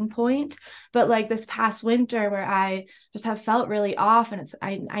tipping point. But like this past winter where I just have felt really off, and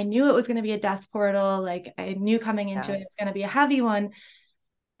I knew it was going to be a death portal. Like I knew coming into Yeah, it was going to be a heavy one.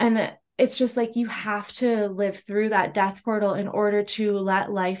 And it's just like you have to live through that death portal in order to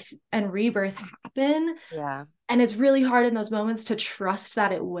let life and rebirth happen. yeah, And it's really hard in those moments to trust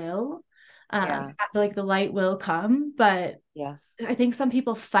that it will. yeah, Like the light will come, but yes, I think some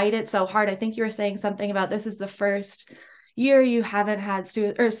people fight it so hard. I think you were saying something about this is the first year you haven't had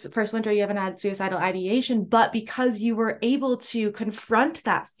or first winter you haven't had suicidal ideation, but because you were able to confront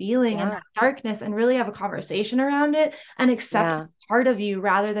that feeling and yeah, that darkness and really have a conversation around it and accept yeah, part of you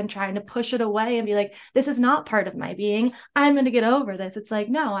rather than trying to push it away and be like, this is not part of my being. I'm going to get over this. It's like,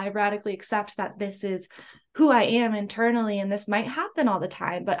 no, I radically accept that this is who I am internally and this might happen all the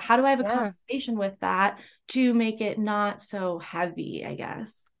time, but how do I have a yeah. conversation with that to make it not so heavy, I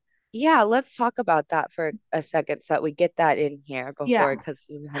guess. Yeah, let's talk about that for a second so that we get that in here Yeah. before, because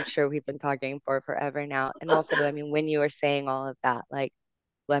I'm sure we've been talking for forever now. And also, I mean, when you were saying all of that, like,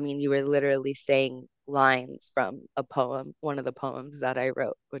 well, I mean, you were literally saying lines from a poem, one of the poems that I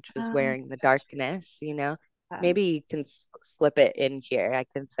wrote, which was Um, Wearing the Darkness. that Maybe you can slip it in here. I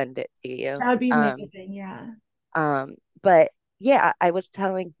can send it to you. would be amazing. Yeah. But yeah, I was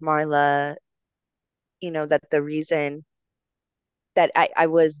telling Marla, that the reason that I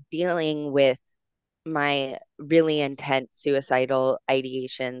was dealing with my really intense suicidal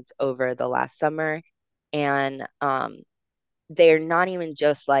ideations over the last summer. And they're not even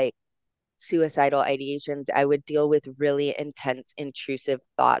just like suicidal ideations. I would deal with really intense, intrusive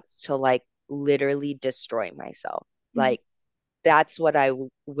thoughts to like literally destroy myself. Mhm. Like that's what I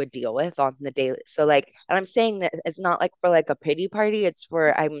would deal with on the daily. So like, and I'm saying that it's not like for like a pity party. It's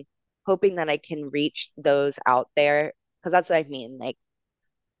for I'm hoping that I can reach those out there because that's what I mean. Like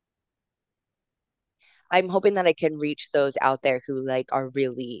I'm hoping that I can reach those out there who like are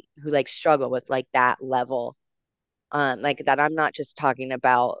really who like struggle with like that level. Like that I'm not just talking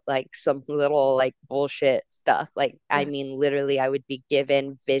about like some little like bullshit stuff. Like I Yeah. mean literally I would be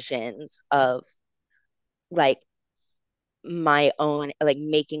given visions of like my own like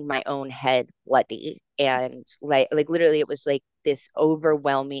making my own head bloody and like literally it was like this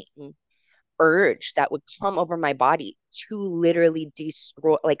overwhelming urge that would come over my body to literally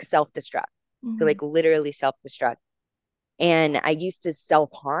destroy, like self-destruct, to Mm-hmm. like literally self-destruct. And I used to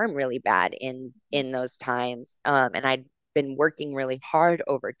self-harm really bad in those times. And I'd been working really hard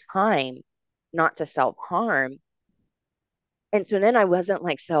over time not to self-harm. And so then I wasn't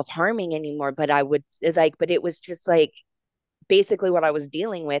like self-harming anymore, but I would, it's like, but it was just like basically what I was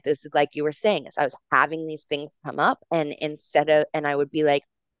dealing with is like you were saying, is I was having these things come up, and and I would be like,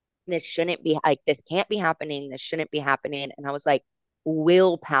 this shouldn't be like, this can't be happening. This shouldn't be happening. And I was like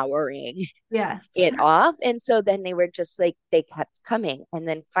willpowering Yes. it off. And so then they were just like, they kept coming. And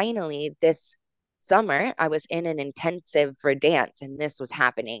then finally, this summer, I was in an intensive for dance, and this was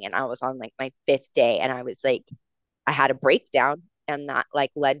happening. And I was on like my fifth day, and I was like, I had a breakdown, and that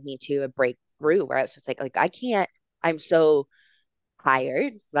like led me to a breakthrough where I was just like, I can't, I'm so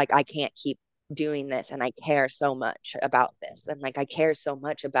tired. Like, I can't keep doing this. And I care so much about this. And like, I care so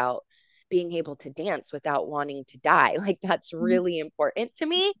much about being able to dance without wanting to die. Like, that's really important to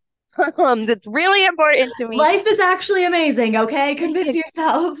me. That's really important to me. Life is actually amazing, okay? Convince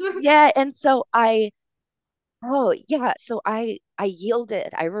yourself. Yeah. And so oh, yeah. So I yielded.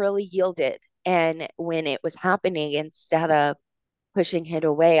 I really yielded. And when it was happening, instead of pushing it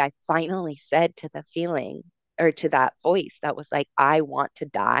away, I finally said to the feeling, or to that voice that was like, I want to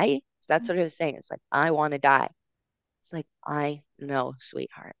die. So that's what it was saying. It's like, I want to die. It's like, I know,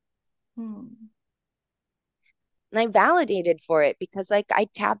 sweetheart. Mm-hmm. And I validated for it because like I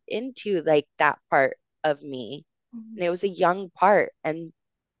tapped into like that part of me. And it was a young part. And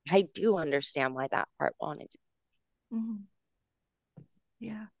I do understand why that part wanted to, Mm-hmm.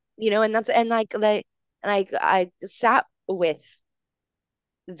 Yeah. and that's, and I sat with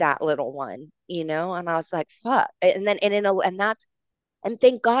that little one, and I was like, fuck. And then, and that's, and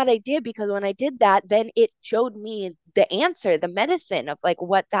thank God I did, because when I did that, then it showed me the answer, the medicine of like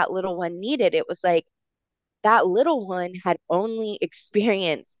what that little one needed. It was like that little one had only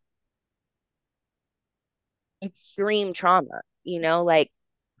experienced extreme trauma, like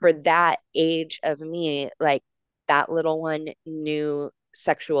for that age of me, like that little one knew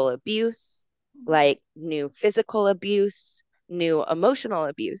sexual abuse, like knew physical abuse, knew emotional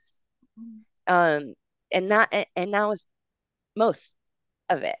abuse. Um, and that was most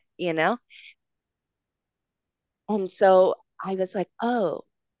of it. And so I was like, oh,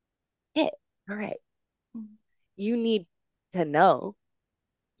 it, all right, you need to know,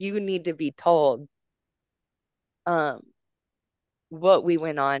 you need to be told um what we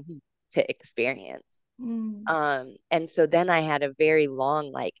went on to experience. Mm-hmm. And so then I had a very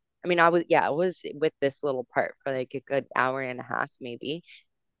long, like, I mean, I was with this little part for like a good hour and a half, maybe.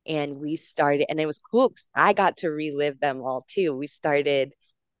 And we started, and it was cool 'cause I got to relive them all too. We started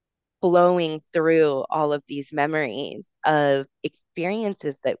flowing through all of these memories of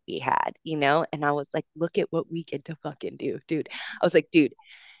experiences that we had, and I was like, look at what we get to fucking do, dude. I was like, dude,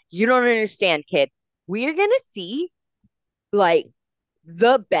 you don't understand, kid. We're gonna see like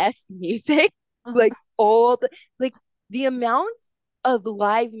the best music, like all the, like the amount of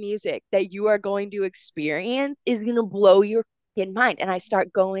live music that you are going to experience is gonna blow your fucking mind. And I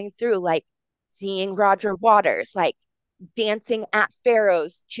start going through like seeing Roger Waters, like dancing at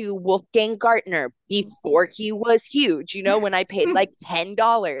Pharaoh's to Wolfgang Gartner before he was huge, when I paid like $10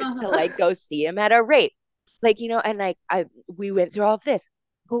 to Uh-huh. like go see him at a rave. Like, and like we went through all of this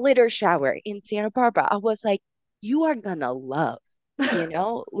glitter shower in Santa Barbara. I was like, you are gonna love,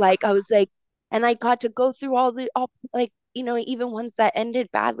 like I was like, and I got to go through all like, even ones that ended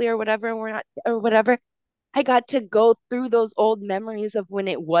badly or whatever, and we're not, or whatever. I got to go through those old memories of when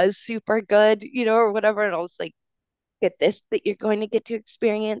it was super good, or whatever. And I was like, at this that you're going to get to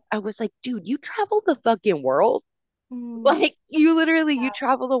experience. I was like, dude, you travel the fucking world. Mm. Like, you literally, you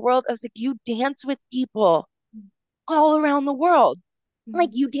travel the world. I was like, you dance with people all around the world. Like,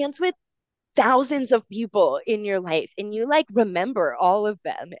 Mm. you dance with thousands of people in your life, and you like remember all of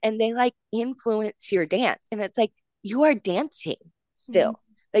them, and they like influence your dance. And it's like, you are dancing Mm. still.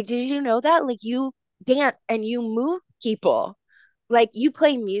 Like, did you know that? Like, you dance and you move people. Like, you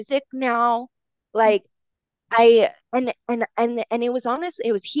play music now. Like, and it was honest,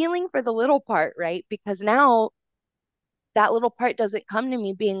 it was healing for the little part, right? Because now that little part doesn't come to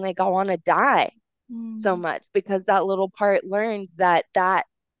me being like, I want to die so Mm. much, because that little part learned that that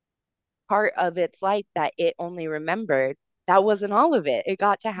part of its life that it only remembered, that wasn't all of it. It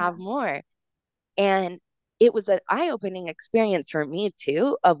got to have Yeah. more. And it was an eye-opening experience for me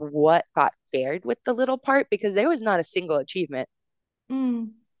too, of what got shared with the little part, because there was not a single achievement.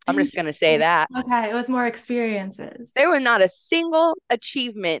 Mm. I'm just going to say Interesting. that. Okay, it was more experiences. There was not a single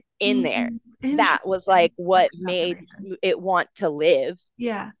achievement in there that was like Interesting. what That's an made observation. it want to live.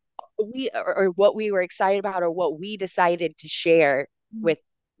 Yeah. Or what we were excited about or what we decided to share with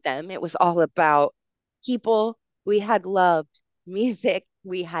them. It was all about people we had loved, music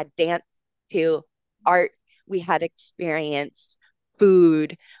we had danced to, art we had experienced,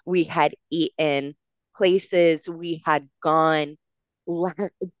 food we had eaten, places we had gone, la-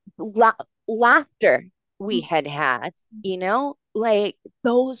 la- laughter we had had, like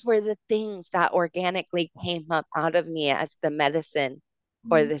those were the things that organically came up out of me as the medicine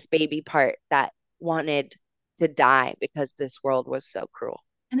for this baby part that wanted to die because this world was so cruel.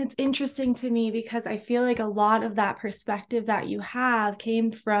 And it's interesting to me because I feel like a lot of that perspective that you have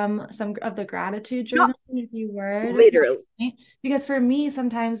came from some of the gratitude No, journaling, if you word. literally. Because for me,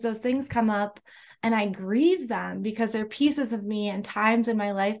 sometimes those things come up and I grieve them because they're pieces of me and times in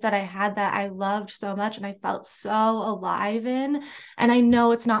my life that I had that I loved so much and I felt so alive in. And I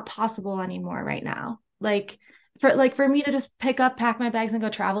know it's not possible anymore right now. Like for me to just pick up, pack my bags and go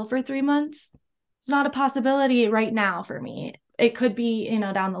travel for 3 months, it's not a possibility right now for me. It could be,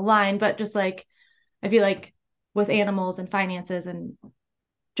 down the line, but just like I feel like with animals and finances and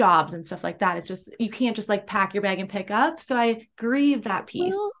jobs and stuff like that, it's just you can't just like pack your bag and pick up. So I grieve that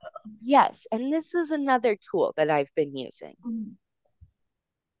piece. Well, yes. And this is another tool that I've been using. Mm-hmm.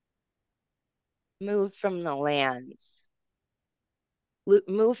 Move from the lands,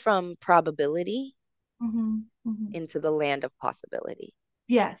 move from probability Mm-hmm. into the land of possibility.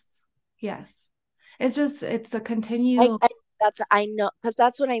 Yes. Yes. It's a I, continue. I I know because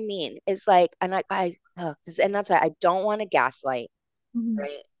that's what I mean. Is like, and because and that's why I don't want to gaslight, Mm-hmm.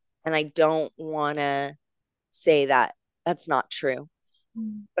 right? And I don't want to say that that's not true,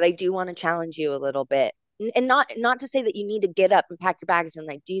 but I do want to challenge you a little bit, and not to say that you need to get up and pack your bags and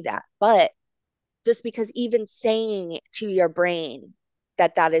like do that, but just because even saying to your brain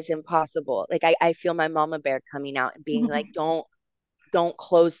that that is impossible, like I feel my mama bear coming out and being like, don't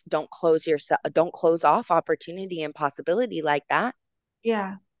close off opportunity and possibility like that.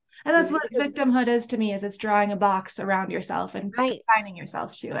 Yeah. And that's what Because victimhood is to me, is it's drawing a box around yourself and right, confining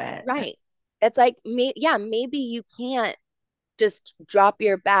yourself to it. right. It's like yeah, maybe you can't just drop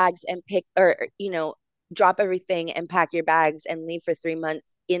your bags and pick or drop everything and pack your bags and leave for 3 months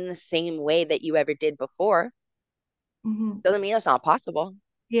in the same way that you ever did before. Mm-hmm. Doesn't mean it's not possible.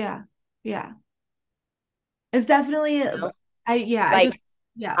 Yeah. Yeah. It's definitely You know? I just Like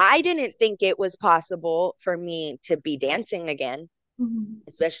yeah. I didn't think it was possible for me to be dancing again, Mhm.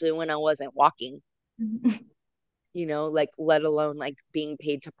 especially when I wasn't walking, Mhm. like let alone like being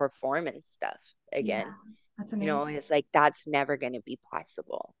paid to perform and stuff Yeah, again. that's amazing. It's like that's never going to be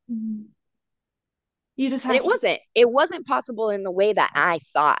possible. Mhm. You just And have to it wasn't possible in the way that I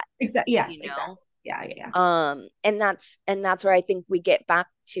thought, yes, you know. exactly. Yeah, yeah, yeah. And that's where I think we get back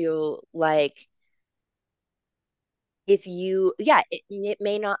to like if you yeah it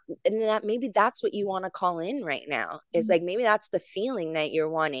may not, and that maybe that's what you want to call in right now is Mhm. like maybe that's the feeling that you're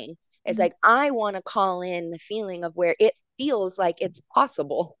wanting. It's Mhm. like I want to call in the feeling of where it feels like it's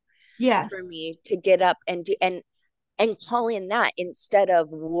possible for Yes. me to get up and do and call in that instead of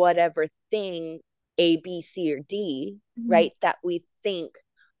whatever thing A, B, C, or D, Mhm. right? That we think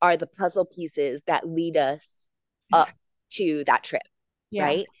are the puzzle pieces that lead us up Exactly. to that trip, Yeah.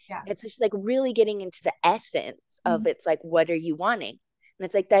 right? Yeah. It's just like really getting into the essence Mhm. of it's like, what are you wanting? And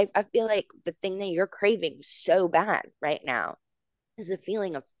it's like, I feel like the thing that you're craving so bad right now is a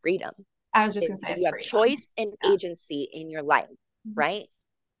feeling of freedom. I was just Is gonna say that it's you have freedom. choice and Yeah. agency in your life, Mhm. right?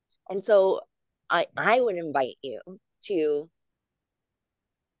 And so I would invite you to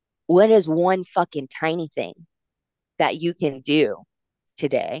what is one fucking tiny thing that you can do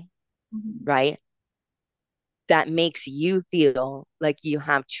today, Mhm. right? That makes you feel like you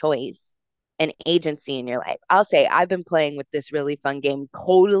have choice and agency in your life. I'll say I've been playing with this really fun game.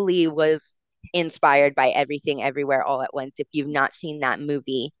 Totally was inspired by Everything Everywhere All at Once. If you've not seen that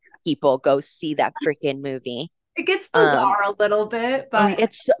movie, people go see that freaking movie. It gets Um, bizarre a little bit, Oh,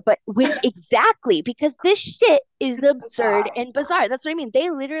 but but which exactly because this shit is it's absurd bizarre. and bizarre. That's what I mean. They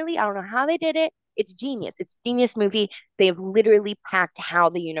literally, I don't know how they did it. It's genius. It's a genius movie. They have literally packed how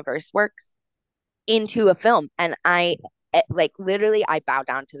the universe works into a film. And like literally I bow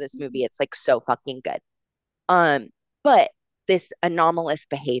down to this movie. It's like so fucking good. Um, but this anomalous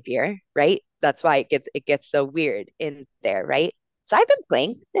behavior, right? That's why it gets so weird in there, right? So I've been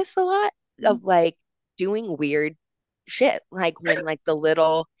playing this a lot of like doing weird shit. Like when like the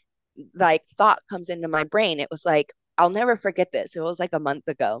little like thought comes into my brain, it was like, I'll never forget this. It was like a month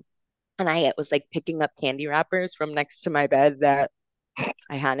ago. And I was like picking up candy wrappers from next to my bed that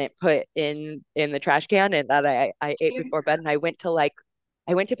I hadn't put in the trash can and that I ate before bed and I went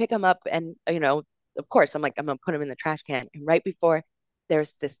to pick them up and of course I'm gonna put them in the trash can and right before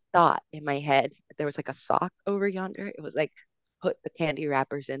there's this thought in my head there was like a sock over yonder. It was like put the candy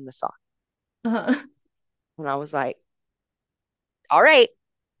wrappers in the sock. Uh-huh. And I was like, all right,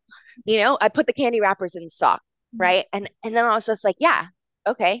 I put the candy wrappers in the sock, right? And then I was just like, yeah,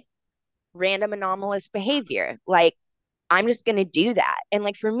 okay, random anomalous behavior. Like I'm just going to do that. And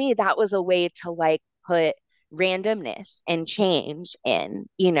like for me, that was a way to like put randomness and change in.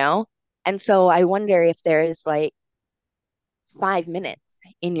 And so I wonder if there is like 5 minutes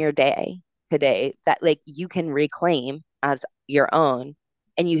in your day today that like you can reclaim as your own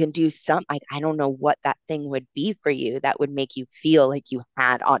and you can do some I don't know what that thing would be for you that would make you feel like you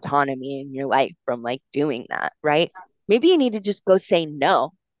had autonomy in your life from like doing that, right? Maybe you need to just go say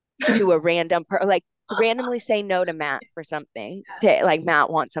no to a like randomly say no to Matt for something. To like Matt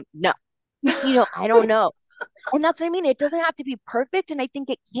wants something. No, I don't know. And that's what I mean. It doesn't have to be perfect. And I think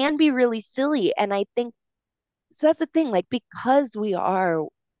it can be really silly. And I think so that's the thing. Like because we are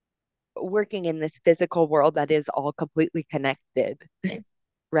working in this physical world that is all completely connected,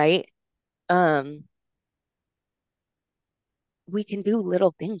 right? Um, we can do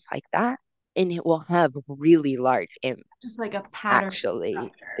little things like that and it will have really large impact. Just like a pattern Actually,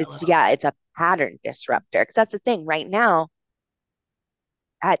 structure a it's little. yeah, it's a pattern disruptor. Because that's the thing. Right now,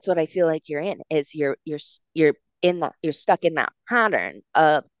 that's what I feel like you're in is you're in that you're stuck in that pattern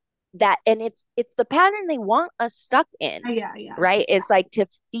of that and it's the pattern they want us stuck in, Yeah, yeah. right? It's like to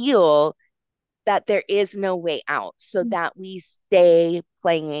feel that there is no way out so that we stay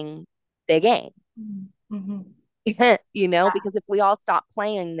playing the game. Mm-hmm. Because if we all stop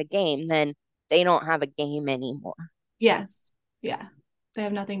playing the game then they don't have a game anymore. Yes. Yeah. They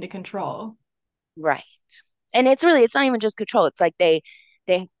have nothing to control. Right. And it's not even just control. It's like they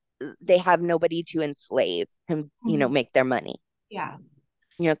they have nobody to enslave and Mhm. make their money. Yeah.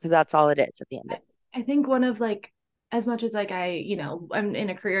 Because that's all it is at the end of it. I think one of like, as much as like I'm in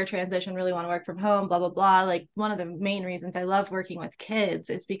a career transition, really want to work from home, blah, blah, blah. Like one of the main reasons I love working with kids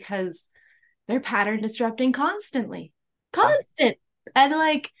is because they're pattern disrupting constantly. Yeah. Constant. And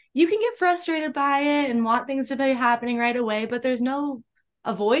like you can get frustrated by it and want things to be happening right away, but there's no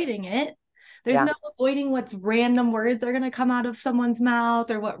avoiding it. There's Yeah. no avoiding what's random words are gonna come out of someone's mouth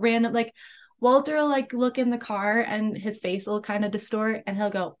or what random like Walter will like look in the car and his face will kind of distort and he'll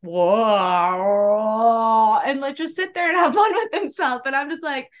go, whoa, and like just sit there and have fun with himself. And I'm just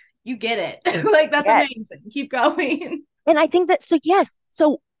like, you get it. Like that's Yes. amazing. Keep going. And I think that so yes.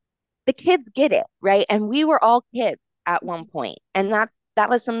 So the kids get it, right? And we were all kids at one point. And that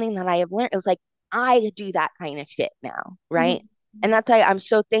was something that I have learned. It was like I do that kind of shit now, right? And that's why I'm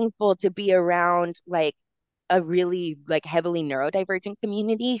so thankful to be around like a really like heavily neurodivergent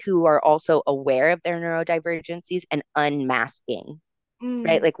community who are also aware of their neurodivergencies and unmasking,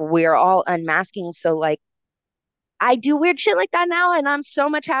 right? Mm. Like we're all unmasking. So like I do weird shit like that now and I'm so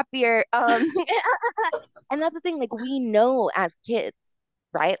much happier. And that's the thing, like we know as kids,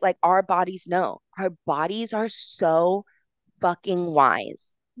 right? Like our bodies know. Our bodies are so fucking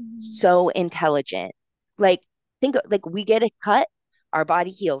wise, Mm. so intelligent. Like think like we get a cut, our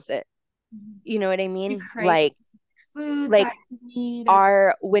body heals it. You know what I You mean? crave foods Like I need or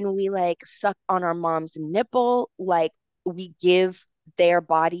our when we like suck on our mom's nipple, like we give their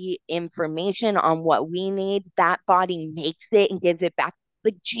body information on what we need. That body makes it and gives it back.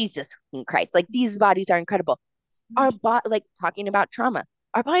 Like Jesus fucking Christ. Like these bodies are incredible. Our body, like talking about trauma,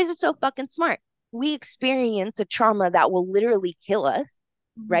 our bodies are so fucking smart. We experience a trauma that will literally kill us,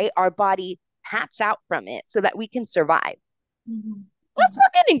 mm-hmm. right? Our body taps out from it so that we can survive. Mm-hmm. That's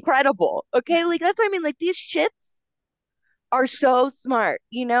fucking incredible. Okay. Like that's what I mean. Like these shits are so smart.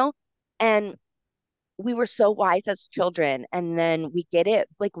 And we were so wise as children. And then we get it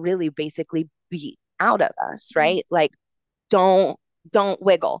like really basically beat out of us, right? Like, don't, don't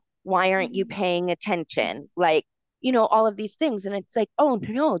wiggle. Why aren't you paying attention? Like, all of these things. And it's like, oh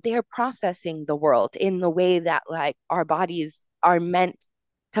no, they are processing the world in the way that like our bodies are meant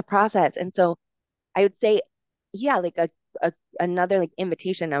to process. And so I would say, yeah, like a another like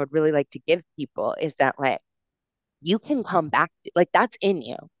invitation I would really like to give people is that like you can come back like that's in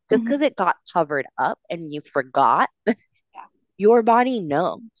you just Mm-hmm. because it got covered up and you forgot Yeah. your body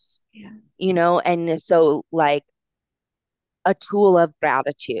knows. And so like a tool of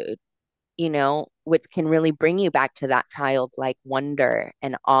gratitude, which can really bring you back to that childlike wonder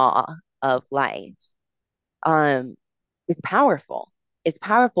and awe of life um is powerful. Is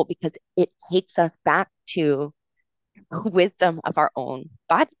powerful because it takes us back to wisdom of our own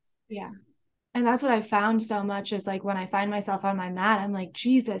bodies. Yeah. And that's what I found so much is like when I find myself on my mat, I'm like,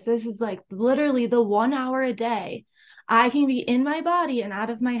 Jesus, this is like literally the 1 hour a day I can be in my body and out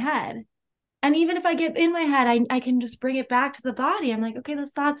of my head. And even if I get in my head, I can just bring it back to the body. I'm like, okay,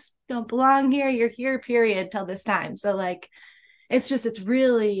 those thoughts don't belong here. You're here, period, till this time. So like it's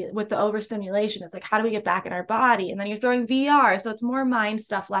really with the overstimulation, it's like how do we get back in our body? And then you're throwing VR. So it's more mind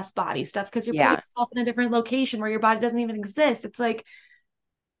stuff, less body stuff, because you're putting Yeah. yourself in a different location where your body doesn't even exist. It's like,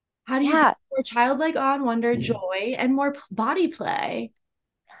 how do you bring Yeah. more childlike on wonder, joy, and more body play?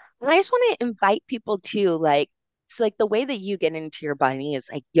 And I just want to invite people to like, it's like the way that you get into your body is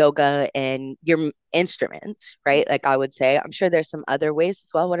like yoga and your instruments, right? Like I would say, I'm sure there's some other ways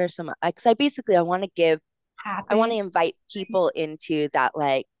as well. What are some, because I basically, I want Tapping. to invite people into that,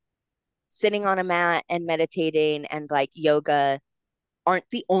 like sitting on a mat and meditating and like yoga aren't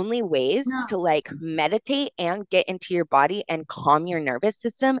the only ways to No. like meditate and get into your body and calm your nervous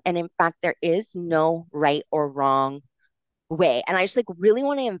system. And in fact, there is no right or wrong way. And I just like really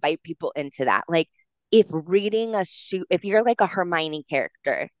want to invite people into that. Like if you're like a Hermione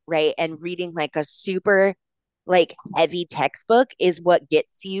character, right? And reading like a super like heavy textbook is what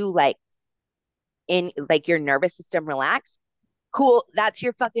gets you like in like your nervous system relaxed. Cool. That's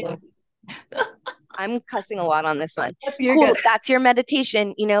your Yeah. fucking I'm cussing a lot on this one. That's you're Cool. good. That's your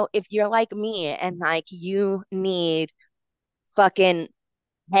meditation. If you're like me and like you need fucking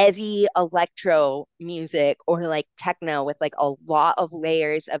heavy electro music or like techno with like a lot of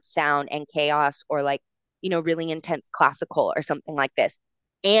layers of sound and chaos or like, really intense classical or something like this.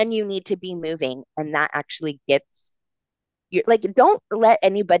 And you need to be moving. And that actually gets you like, don't let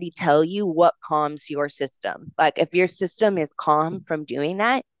anybody tell you what calms your system. Like, if your system is calm from doing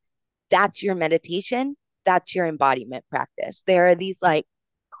that, that's your meditation. That's your embodiment practice. There are these like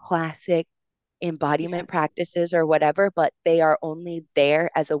classic embodiment Yes. practices or whatever, but they are only there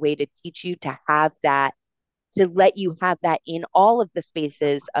as a way to teach you to have that, to let you have that in all of the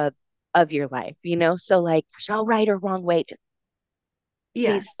spaces of your life. So like there's no right or wrong way. Just please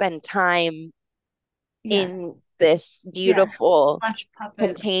Yes. spend time Yes. in this Yes. beautiful Flesh puppet.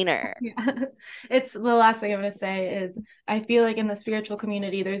 container. Yeah. It's the last thing I'm going to say is I feel like in the spiritual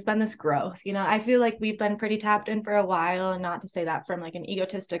community, there's been this growth. I feel like we've been pretty tapped in for a while, and not to say that from like an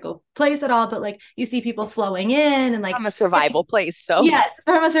egotistical place at all, but like you see people flowing in and like, I'm a survival place, so yes,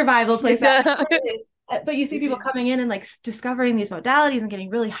 from a survival place, absolutely. But you see people coming in and like discovering these modalities and getting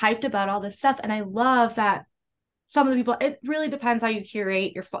really hyped about all this stuff. And I love that some of the people, it really depends how you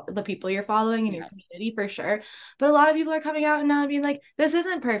curate the people you're following in your yeah. community for sure, but a lot of people are coming out and now being like, this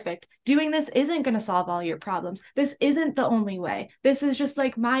isn't perfect, doing this isn't going to solve all your problems, this isn't the only way, this is just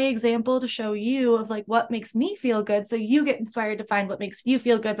like my example to show you of like what makes me feel good, so you get inspired to find what makes you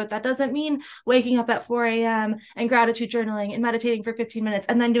feel good. But that doesn't mean waking up at 4 a.m and gratitude journaling and meditating for 15 minutes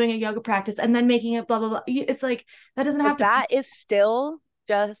and then doing a yoga practice and then making it blah blah blah. It's like that doesn't Because have to be. that is still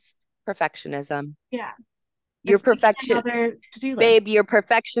just perfectionism. Yeah, Your it's taking perfection, another to-do list. babe, your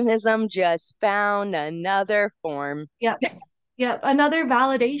perfectionism just found another form. Yep. Yep. Another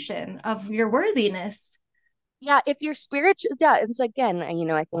validation of your worthiness. Yeah, if you're spiritual, yeah, it's again,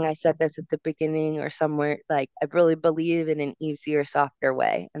 I think I said this at the beginning or somewhere, like I really believe in an easier, softer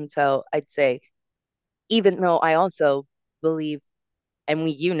way. And so I'd say, even though I also believe, and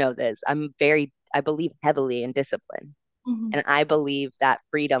you know this, I believe heavily in discipline. Mm-hmm. And I believe that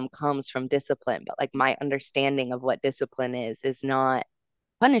freedom comes from discipline. But like my understanding of what discipline is not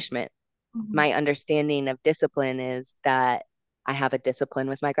punishment. Mm-hmm. My understanding of discipline is that I have a discipline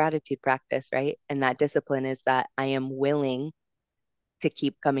with my gratitude practice, right? And that discipline is that I am willing to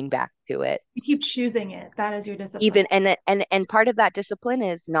keep coming back to it. You keep choosing it. That is your discipline. Even and part of that discipline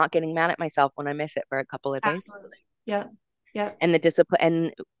is not getting mad at myself when I miss it for a couple of days. Absolutely. Yep. Yep. And the discipline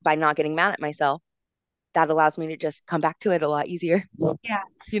and by not getting mad at myself, that allows me to just come back to it a lot easier. Yeah.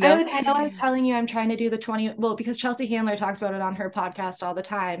 You know? I know I was telling you I'm trying to do the 20, well, because Chelsea Handler talks about it on her podcast all the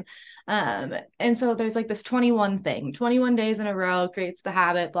time. And so there's like this 21 thing, 21 days in a row creates the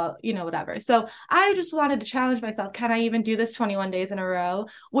habit, blah, whatever. So I just wanted to challenge myself. Can I even do this 21 days in a row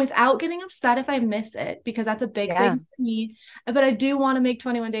without getting upset if I miss it? Because that's a big Yeah. thing for me. But I do want to make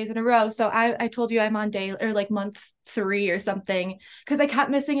 21 days in a row. So I told you I'm on day or like month 3 or something, because I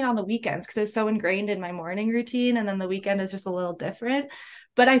kept missing it on the weekends because it's so ingrained in my morning routine. And then the weekend is just a little different.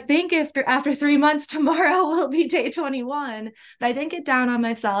 But I think after 3 months, tomorrow will be day 21. But I didn't get down on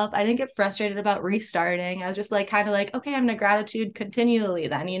myself. I didn't get frustrated about restarting. I was just like, kind of like, okay, I'm in a gratitude continually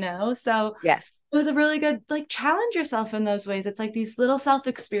then. So Yes. it was a really good, like, challenge yourself in those ways. It's like these little self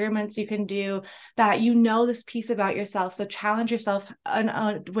experiments you can do that this piece about yourself. So challenge yourself in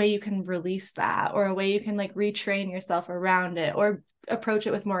a way you can release that, or a way you can like retrain yourself around it, or approach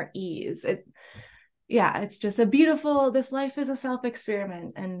it with more ease. Yeah, it's just a beautiful, this life is a self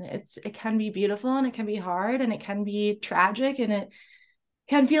experiment, and it can be beautiful and it can be hard and it can be tragic and it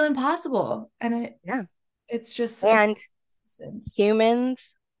can feel impossible, and Yeah. it's just a And existence.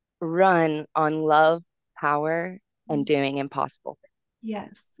 humans run on love, power, and doing impossible things.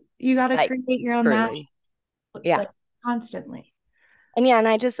 Yes, you got to Like create your own magic, truly. Yeah. like constantly. And yeah, and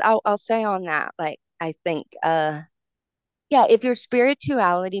I'll say on that, like I think yeah, if your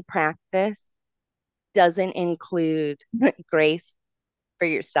spirituality practice doesn't include grace for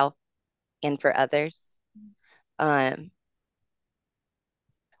yourself and for others, um,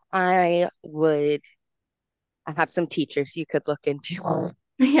 I have some teachers you could look into,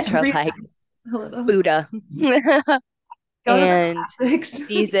 Yeah, which are read like a little, Buddha go to the and classics.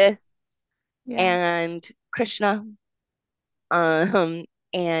 Jesus Yeah. and Krishna. Um,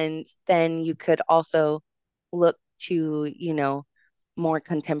 and then you could also look to, more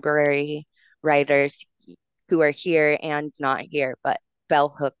contemporary writers who are here and not here, but Bell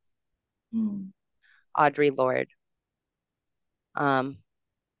Hooks, Mm, Audre Lorde, um,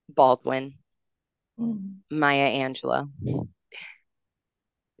 Baldwin, mm. Maya Angelou.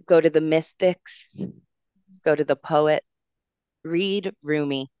 Go to the mystics, go to the poet, read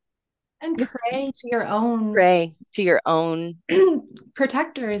Rumi, And pray to your own pray to your own,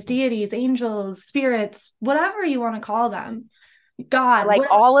 protectors, deities, angels, spirits, whatever you want to call them. God, like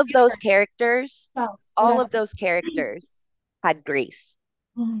whatever, self, all whatever. of those characters had grace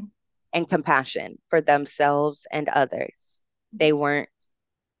Mm, and compassion for themselves and others. They weren't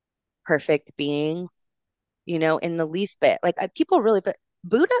perfect beings, in the least bit. Like people really, but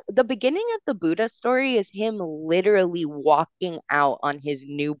Buddha, the beginning of the Buddha story is him literally walking out on his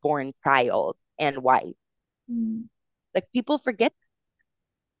newborn child and wife. mm, Like people forget,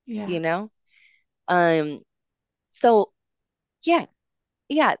 yeah. you know? Um, so yeah,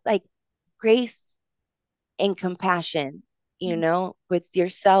 yeah, like grace and compassion, with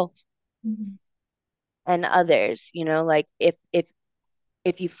yourself Mhm. and others, like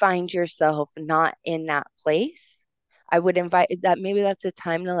if you find yourself not in that place, I would invite that maybe that's a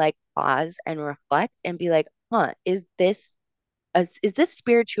time to like pause and reflect and be like, huh, is this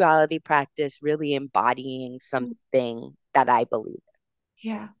spirituality practice really embodying something that I believe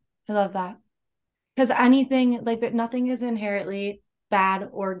Yeah, I love that. Because anything, like nothing is inherently bad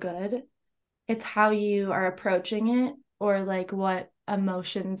or good. It's how you are approaching it, or like what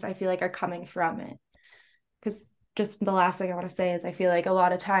emotions I feel like are coming from it. Because just the last thing I want to say is I feel like a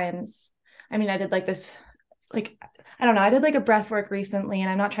lot of times, I mean, I did like this, like, I don't know, I did like a breath work recently, and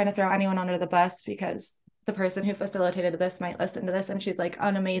I'm not trying to throw anyone under the bus because the person who facilitated this might listen to this, and she's like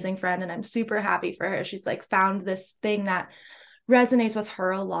an amazing friend, and I'm super happy for her. She's like found this thing that resonates with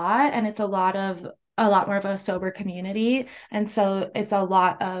her a lot, and it's a lot more of a sober community, and so it's a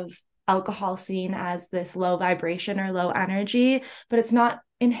lot of alcohol seen as this low vibration or low energy, but it's not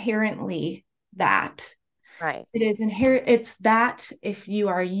inherently that. in. Right. It is inherent, it's that if you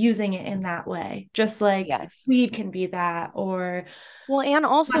are using it in that way, just like Yes. weed can be that, or Well, and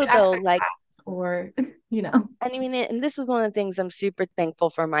much also though, like, exercise, or you know. and I mean, and this is one of the things I'm super thankful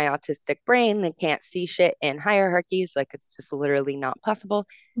for my autistic brain that can't see shit in hierarchies. Like, it's just literally not possible.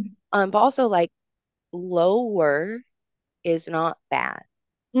 But also, like, lower is not bad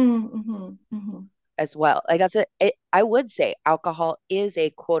Mm-hmm, mm-hmm, as well. Like, I would say alcohol is a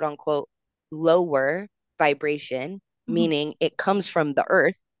quote unquote lower vibration, meaning it comes from the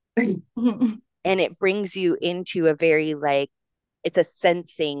earth mm-hmm. and it brings you into a very, like, it's a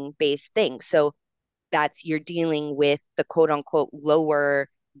sensing based thing. So that's you're dealing with the quote unquote lower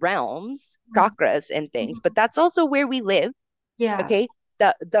realms, chakras and things, but that's also where we live. Yeah, Okay.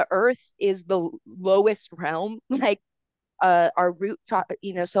 The earth is the lowest realm, like our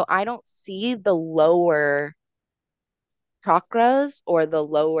so I don't see the lower chakras or the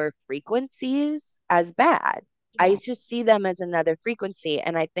lower frequencies as bad. I yeah. just see them as another frequency.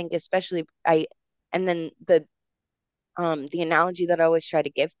 And I think especially and then the analogy that I always try to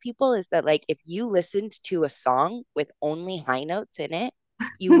give people is that like if you listened to a song with only high notes in it,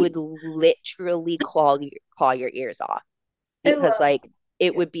 you would literally claw your ears off I because love like it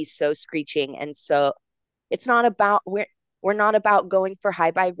it. would be so screeching. And so it's not about we're not about going for high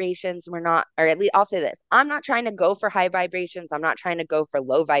vibrations. We're not, or at least I'll say this. I'm not trying to go for high vibrations. I'm not trying to go for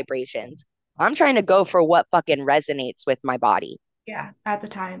low vibrations. I'm trying to go for what fucking resonates with my body. Yeah, at the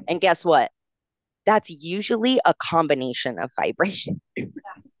time. And guess what? That's usually a combination of vibration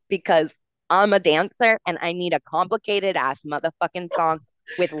because I'm a dancer and I need a complicated ass motherfucking song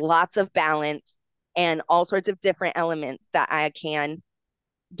with lots of balance and all sorts of different elements that I can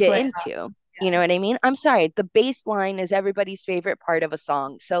get Play. into. You know what I mean? I'm sorry, the bass line is everybody's favorite part of a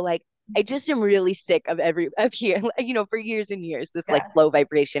song. So like I just am really sick of of here, for years and years, this like Yeah. low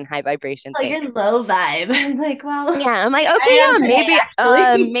vibration, high vibration Like thing. you're low vibe. I'm like, well, Yeah, I'm like, I okay, am yeah, today,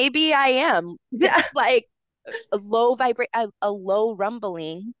 actually. maybe I am. Yeah. Like a low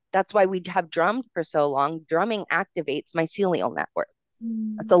rumbling. That's why we have drummed for so long. Drumming activates mycelial network.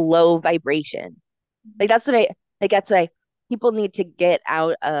 That's a Mm. low vibration. Like that's why people need to get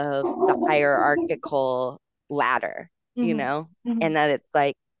out of the hierarchical ladder, you Mhm. know? And Mhm. that it's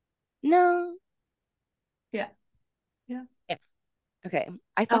like, no, Yeah. Yeah. yeah, okay.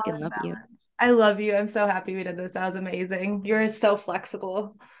 I All fucking in love you. balance. I love you. I'm so happy we did this. That was amazing. You're so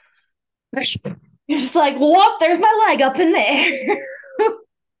flexible. You're just like, whoop, there's my leg up in there.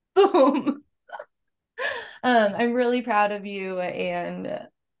 Boom. I'm really proud of you and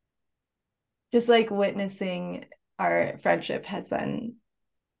just like witnessing our friendship has been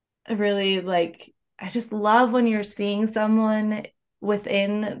really like I just love when you're seeing someone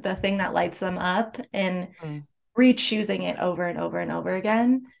within the thing that lights them up and Mm, re-choosing it over and over and over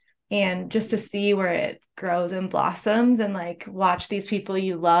again and just to see where it grows and blossoms and like watch these people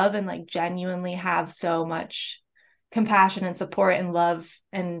you love and like genuinely have so much compassion and support and love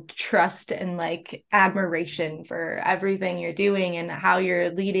and trust and like admiration for everything you're doing and how you're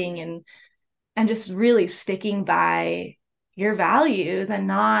leading and just really sticking by your values and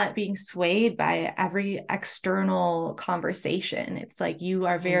not being swayed by every external conversation. It's like you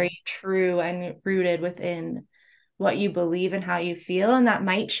are mm. very true and rooted within what you believe and how you feel. And that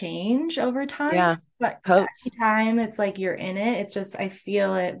might change over time. Yeah, But totes. every time it's like you're in it, it's just, I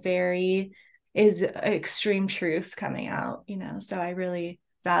feel it very is extreme truth coming out, you know? So I really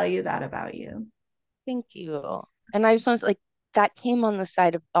value that about you. Thank you. And I just want to like that came on the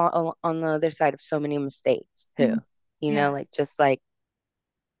side of on the other side of so many mistakes too. Mhm. You Yeah. know, like just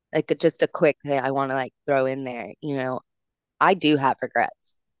a quick thing I want to like throw in there. I do have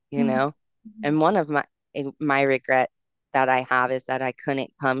regrets, you Mhm. know, and one of my regrets that I have is that I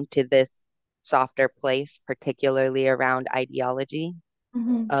couldn't come to this softer place, particularly around ideology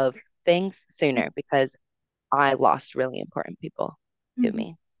Mhm. of things sooner because I lost really important people to Mhm.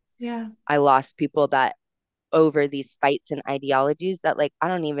 me. Yeah. I lost people that over these fights and ideologies that like I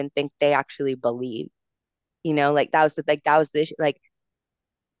don't even think they actually believe. Like that was the issue. Like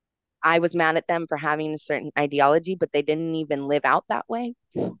I was mad at them for having a certain ideology, but they didn't even live out that way.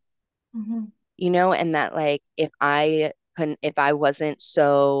 Mhm. And that like if I wasn't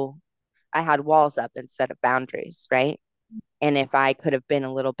so I had walls up instead of boundaries, right? And if I could have been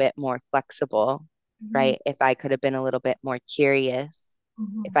a little bit more flexible, Mhm. right? If I could have been a little bit more curious,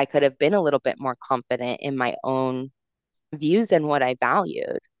 if Mhm. I could have been a little bit more confident in my own views and what I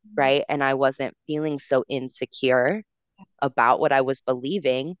valued, right? And I wasn't feeling so insecure about what I was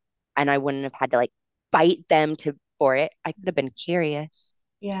believing, and I wouldn't have had to like fight them to for it. I could have been curious,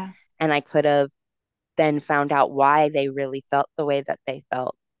 Yeah. and I could have then found out why they really felt the way that they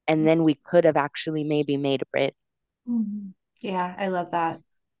felt. And then we could have actually maybe made a bridge. Mhm. Yeah, I love that.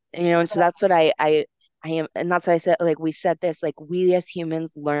 And so that's what I am, and that's why I said like we said this, like we as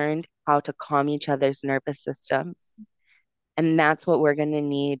humans learned how to calm each other's nervous systems. And that's what we're going to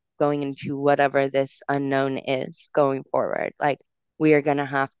need going into whatever this unknown is going forward. Like, we are going to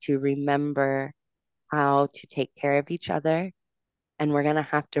have to remember how to take care of each other. And we're going to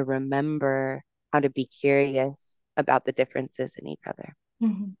have to remember how to be curious about the differences in each other.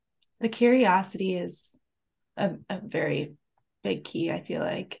 Mhm. The curiosity is a very big key, I feel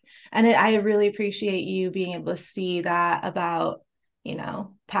like. And I really appreciate you being able to see that about,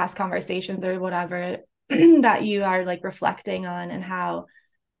 past conversations or whatever that you are like reflecting on and how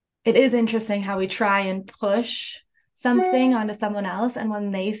it is interesting how we try and push something onto someone else. And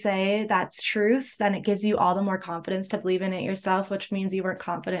when they say that's truth, then it gives you all the more confidence to believe in it yourself, which means you weren't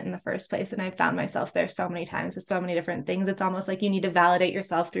confident in the first place. And I've found myself there so many times with so many different things. It's almost like you need to validate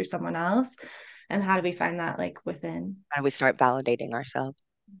yourself through someone else. And how do we find that like within? And we start validating ourselves.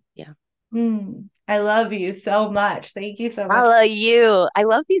 Yeah. I love you so much. Thank you so I much. love you. I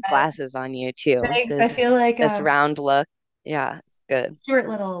love these glasses on you too. Thanks. I This feel like this round look. Yeah, it's good. Stuart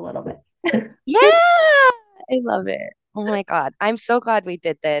Little a little bit. Yeah, I love it. Oh my God. I'm so glad we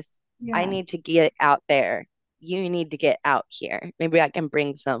did this. I Yeah. need to get out there. You need to get out here. Maybe I can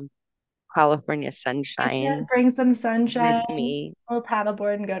bring some California You can sunshine bring some with sunshine, me. we'll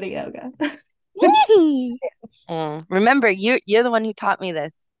paddleboard and go to yoga. Yay! Remember, you're the one who taught me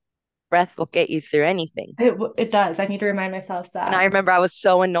this. Breath will get you through anything. It does. I need to remind myself And I that. remember I was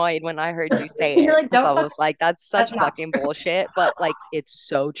so annoyed when I heard you say You're it like, because don't I fuck. was like, that's That's such not fucking true. bullshit. But like, it's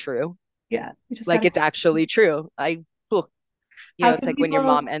so true. Yeah, you just Like, gotta. it's actually true. Whew, How it's can like when your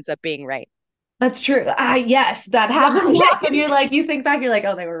people? mom ends up being right. That's true. Yes, that happens a lot. When you're like, you think back, you're like,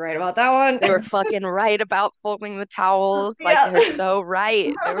 oh, they were right about that They were one. fucking right about folding the towels. Like Yeah. they're so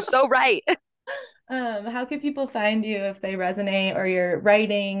right. They were so right. How can people find you if they resonate or your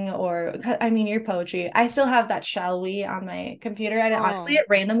writing or I mean your poetry? I still have that shall we on my computer and honestly Oh, it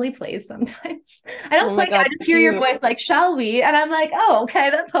randomly plays sometimes. I oh don't my click, I God, just hear your cute. voice like shall we? And I'm like, oh okay,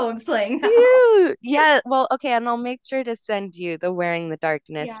 that poem's playing now. Cute. Yeah, well, okay, and I'll make sure to send you the Wearing the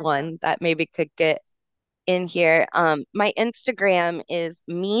Darkness Yeah. one that maybe could get in here. My Instagram is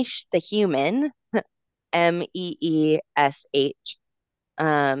Meesh the Human, Meesh,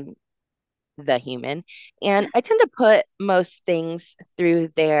 um, the human. And I tend to put most things through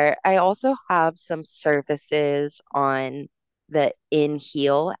there. I also have some services on the In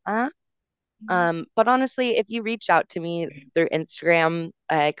Heal app. But honestly, if you reach out to me through Instagram,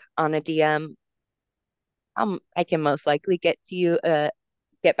 like on a DM, I can most likely get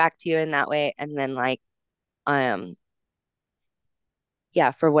back to you in that way. And then um, yeah,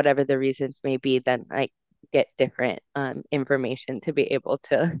 for whatever the reasons may be, then like get different information to be able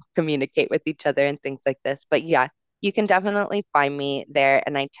to communicate with each other and things like this. But yeah, you can definitely find me there,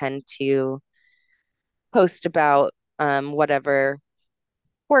 and I tend to post about whatever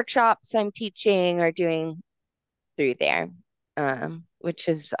workshops I'm teaching or doing through there, which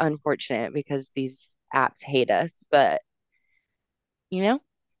is unfortunate because these apps hate us, but you know,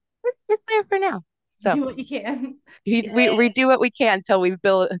 we're there for now. So Do what you can. we do what we can until we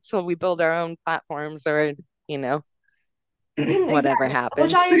build our own platforms or you know whatever Exactly.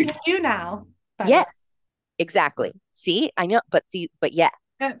 Which happens. I do now, by the way. Yes, exactly. See, I know, but yeah.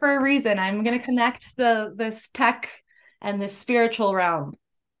 For a reason. I'm gonna Yes. connect this tech and this spiritual realm.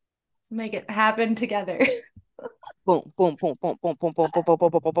 Make it happen together. Boom, boom, boom, boom, boom, boom, boom, boom, boom, boom,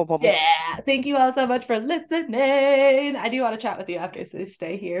 boom, boom, boom, boom. Yeah. Thank you all so much for listening. I do want to chat with you after, so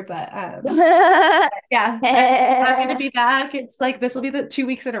stay here. But yeah, I'm happy to be back. It's like this will be the 2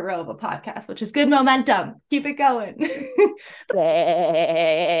 weeks in a row of a podcast, which is good momentum. Keep it going.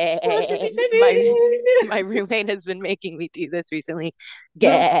 Shippy, Gay. My roommate has been making me do this recently.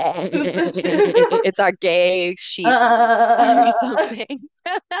 shippy. Gay. It's our gay sheep or something.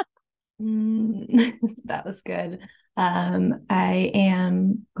 That was good. I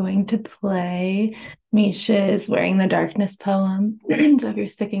am going to play Misha's Wearing the Darkness poem. So if you're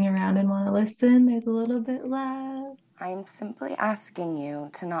sticking around and want to listen, there's a little bit left. I am simply asking you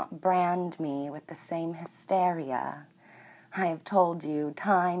to not brand me with the same hysteria I have told you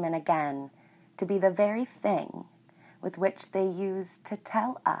time and again to be the very thing with which they use to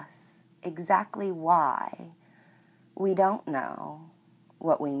tell us exactly why we don't know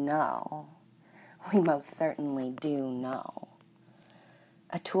what we know. We most certainly do know.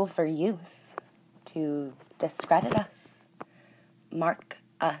 A tool for use to discredit us, mark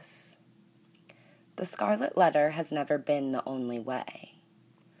us. The scarlet letter has never been the only way.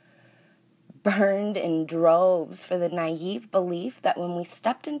 Burned in droves for the naive belief that when we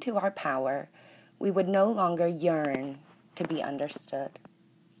stepped into our power, we would no longer yearn to be understood.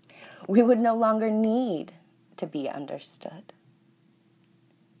 We would no longer need to be understood.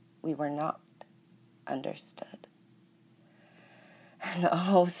 We were not understood. And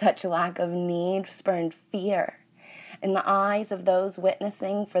oh, such lack of need spurned fear in the eyes of those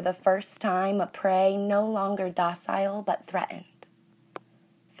witnessing for the first time a prey no longer docile but threatened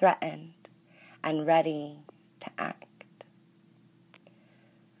and ready to act.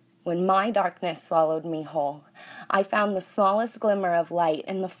 When my darkness swallowed me whole, I found the smallest glimmer of light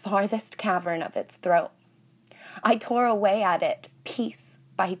in the farthest cavern of its throat. I tore away at it, piece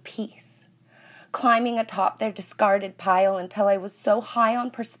by piece, climbing atop their discarded pile until I was so high on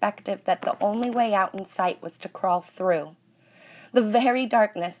perspective that the only way out in sight was to crawl through the very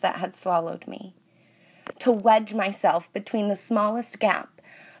darkness that had swallowed me, to wedge myself between the smallest gap,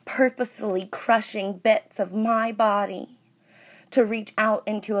 purposefully crushing bits of my body, to reach out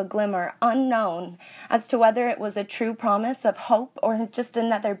into a glimmer unknown as to whether it was a true promise of hope or just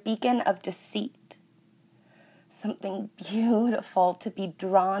another beacon of deceit. Something beautiful to be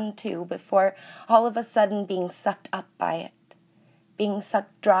drawn to before all of a sudden being sucked up by it, being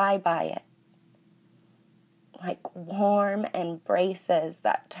sucked dry by it. Like warm embraces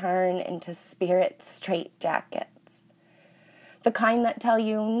that turn into spirit straitjackets. The kind that tell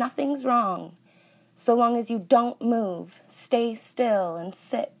you nothing's wrong, so long as you don't move, stay still and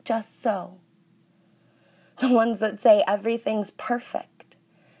sit just so. The ones that say everything's perfect,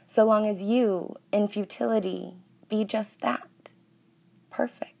 so long as you, in futility, be just that,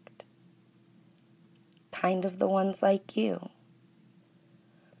 perfect. Kind of the ones like you.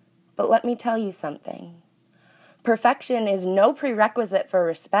 But let me tell you something. Perfection is no prerequisite for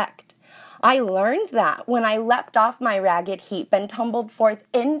respect. I learned that when I leapt off my ragged heap and tumbled forth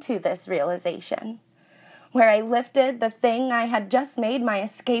into this realization, where I lifted the thing I had just made my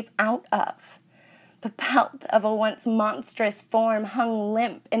escape out of. The pelt of a once monstrous form hung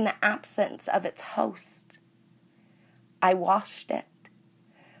limp in the absence of its host. I washed it,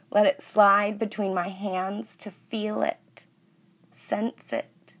 let it slide between my hands to feel it, sense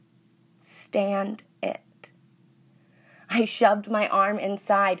it, stand it. I shoved my arm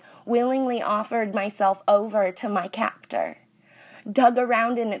inside, willingly offered myself over to my captor, dug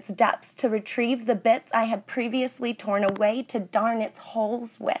around in its depths to retrieve the bits I had previously torn away to darn its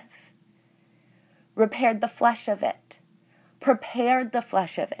holes with, repaired the flesh of it, prepared the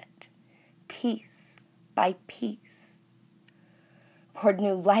flesh of it, piece by piece, poured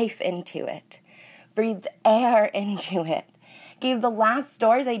new life into it, breathed air into it, gave the last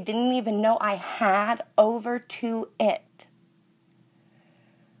stores I didn't even know I had over to it.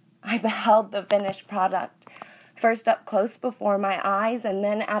 I beheld the finished product, first up close before my eyes and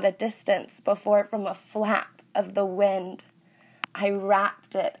then at a distance before from a flap of the wind. I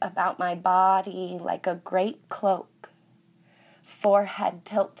wrapped it about my body like a great cloak. Forehead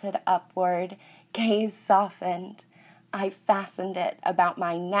tilted upward, gaze softened, I fastened it about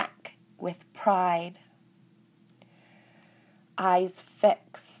my neck with pride. Eyes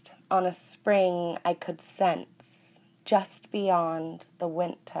fixed on a spring I could sense just beyond the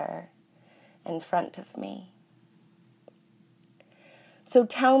winter in front of me. So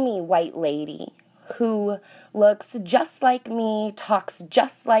tell me, white lady, who looks just like me, talks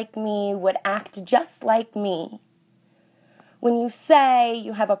just like me, would act just like me, when you say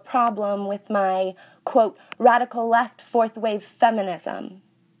you have a problem with my, quote, radical left fourth wave feminism,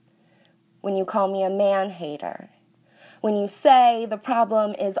 when you call me a man-hater, when you say the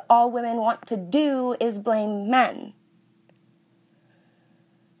problem is all women want to do is blame men,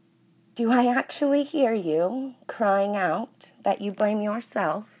 do I actually hear you crying out that you blame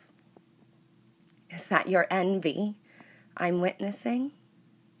yourself? Is that your envy I'm witnessing?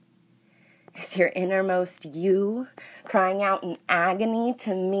 Is your innermost you crying out in agony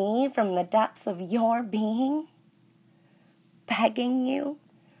to me from the depths of your being? Begging you,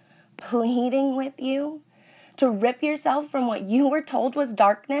 pleading with you to rip yourself from what you were told was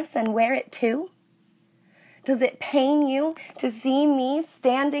darkness and wear it too? Does it pain you to see me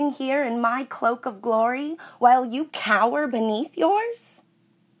standing here in my cloak of glory while you cower beneath yours?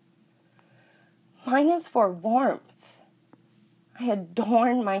 Mine is for warmth. I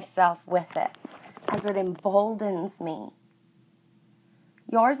adorn myself with it as it emboldens me.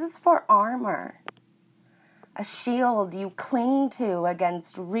 Yours is for armor, a shield you cling to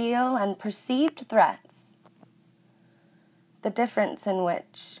against real and perceived threats, the difference in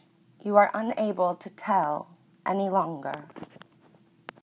which you are unable to tell any longer.